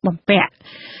ម្លៀកបំពាក់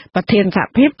ប្រធានសហ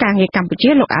ភាពការងារកម្ពុជា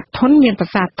លោកអាត់ធុនមានប្រ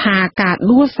សាសន៍ថាការ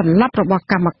ដួលសន្លប់របស់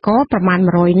កម្មករប្រមាណ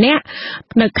100នាក់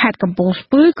នៅខេត្តកំពង់ស្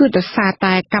ពឺគឺដោយសារ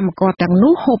តែកម្មករទាំង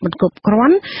នោះហូបមិនគ្រប់គ្រា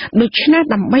ន់ដូច្នេះ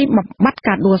ដើម្បីបំបត្តិ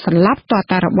ការដួលសន្លប់ត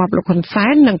តែរបបលោកហ៊ុនសែ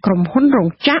ននិងក្រុមហ៊ុនរោង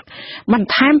ចក្របន្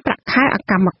ថែមប្រាក់ខែឲ្យ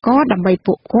កម្មករដើម្បី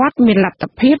ពួកគាត់មានលទ្ធ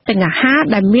ភាពទិញអាហារ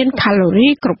ដែលមានខាឡូរី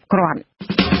គ្រប់គ្រាន់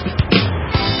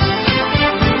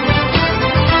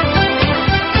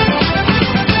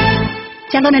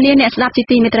ចាលោកនាងអ្នកស្ដាប់ជា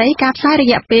ទីមេត្រីការផ្សាយរ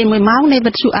យៈពេល1ម៉ោងនៃ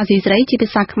វិទ្យុអាស៊ីសេរីជាភា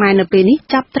សាខ្មែរនៅពេលនេះ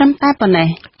ចាប់ត្រឹមតែប៉ុណ្ណេះ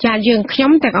ចាយើងខ្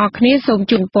ញុំទាំងអស់គ្នាសូម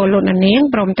ជូនពរលោកនាង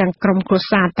ព្រមទាំងក្រុមគ្រួ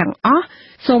សារទាំងអស់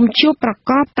សូមជួបប្រ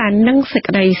កបតែនឹងសេច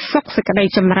ក្តីសុខសេចក្តី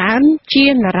ចម្រើនជា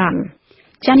និរន្តរ៍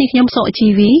ចានាងខ្ញុំសុជី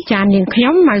វីចានាងខ្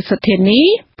ញុំម៉ៅសុធានី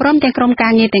ព្រមទាំងក្រុមកា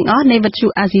រងារទាំងអស់នៃវិទ្យុ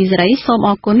អាស៊ីសេរីសូមអ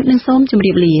រគុណនិងសូមជម្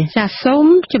រាបលាចាសូម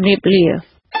ជម្រាបលា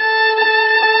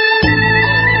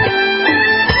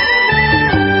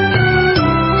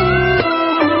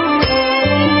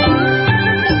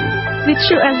វិទ្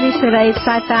យុអាស៊ីសេរីផ្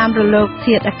សាយតាមរលក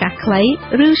ធាតុអាកាសខ្លី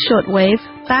ឬ shortwave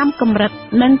តាមកម្រិត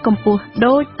និងកម្ពស់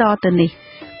ដូចតទៅនេះ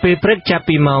ពេលព្រឹកចាប់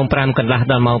ពីម៉ោង 5 កន្លះ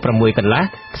ដល់ម៉ោង 6 កន្លះ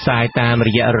ផ្សាយតាមរ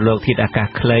យៈរលកធាតុអាកាស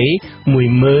ខ្លី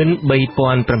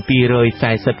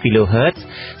 13740 kHz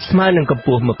ស្មើនឹងកម្ព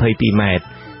ស់ 22m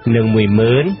និង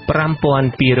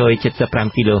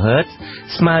 15275 kHz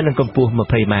ស្មើនឹងកម្ពស់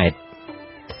 20m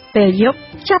ពេលយប់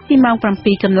ចាប់ពីម៉ោង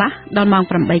 7 កន្លះដល់ម៉ោង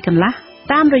 8 កន្លះ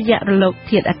តាមរយៈរលក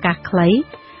ធាតុអាកាសខ្លី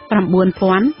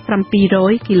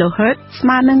 9700 kHz ស្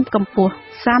មើនឹងកម្ពស់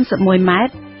 31m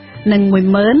និង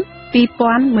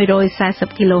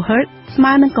 12140 kHz ស្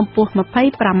មើនឹងកម្ពស់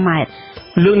 25m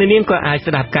លោកអ្នកនាងក៏អាច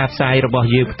ស្ដាប់ការផ្សាយរបស់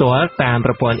យើងផ្ទាល់តាម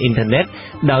ប្រព័ន្ធអ៊ីនធឺណិត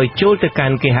ដោយចូលទៅកា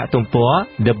ន់គេហទំព័រ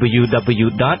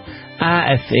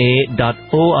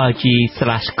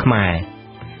www.rfa.org/khmer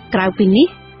ក្រៅពីនេះ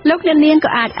លោកអ្នកនាងក៏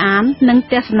អាចអាននិង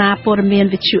ទស្សនាព័ត៌មាន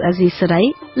វិទ្យុអាស៊ីសេរី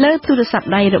លើទូរស័ព្ទ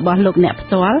ដៃរបស់លោកអ្នកផ្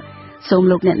ទាល់សូម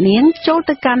លោកអ្នកនាងចូល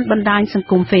ទៅកាន់បណ្ដាញសង្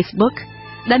គម Facebook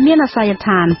ដែលមានអាសយដ្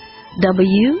ឋាន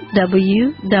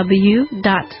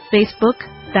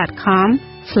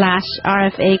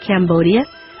www.facebook.com/RFA Cambodia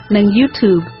និង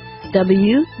YouTube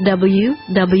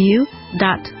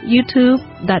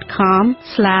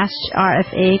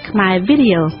www.youtube.com/RFA Khmer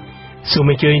Video សូម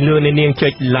អញ្ជើញលោកអ្នកនាងចុ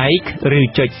ច like ឬ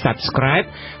ចុច subscribe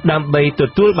ដើម្បីទ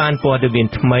ទួលបានព័ត៌មាន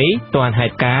ថ្មីទាន់ហេ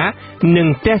តុការណ៍និង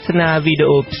ទស្សនាវីដេ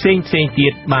អូផ្សេងៗទៀ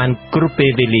តបានគ្រប់ពេ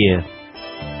លវេលា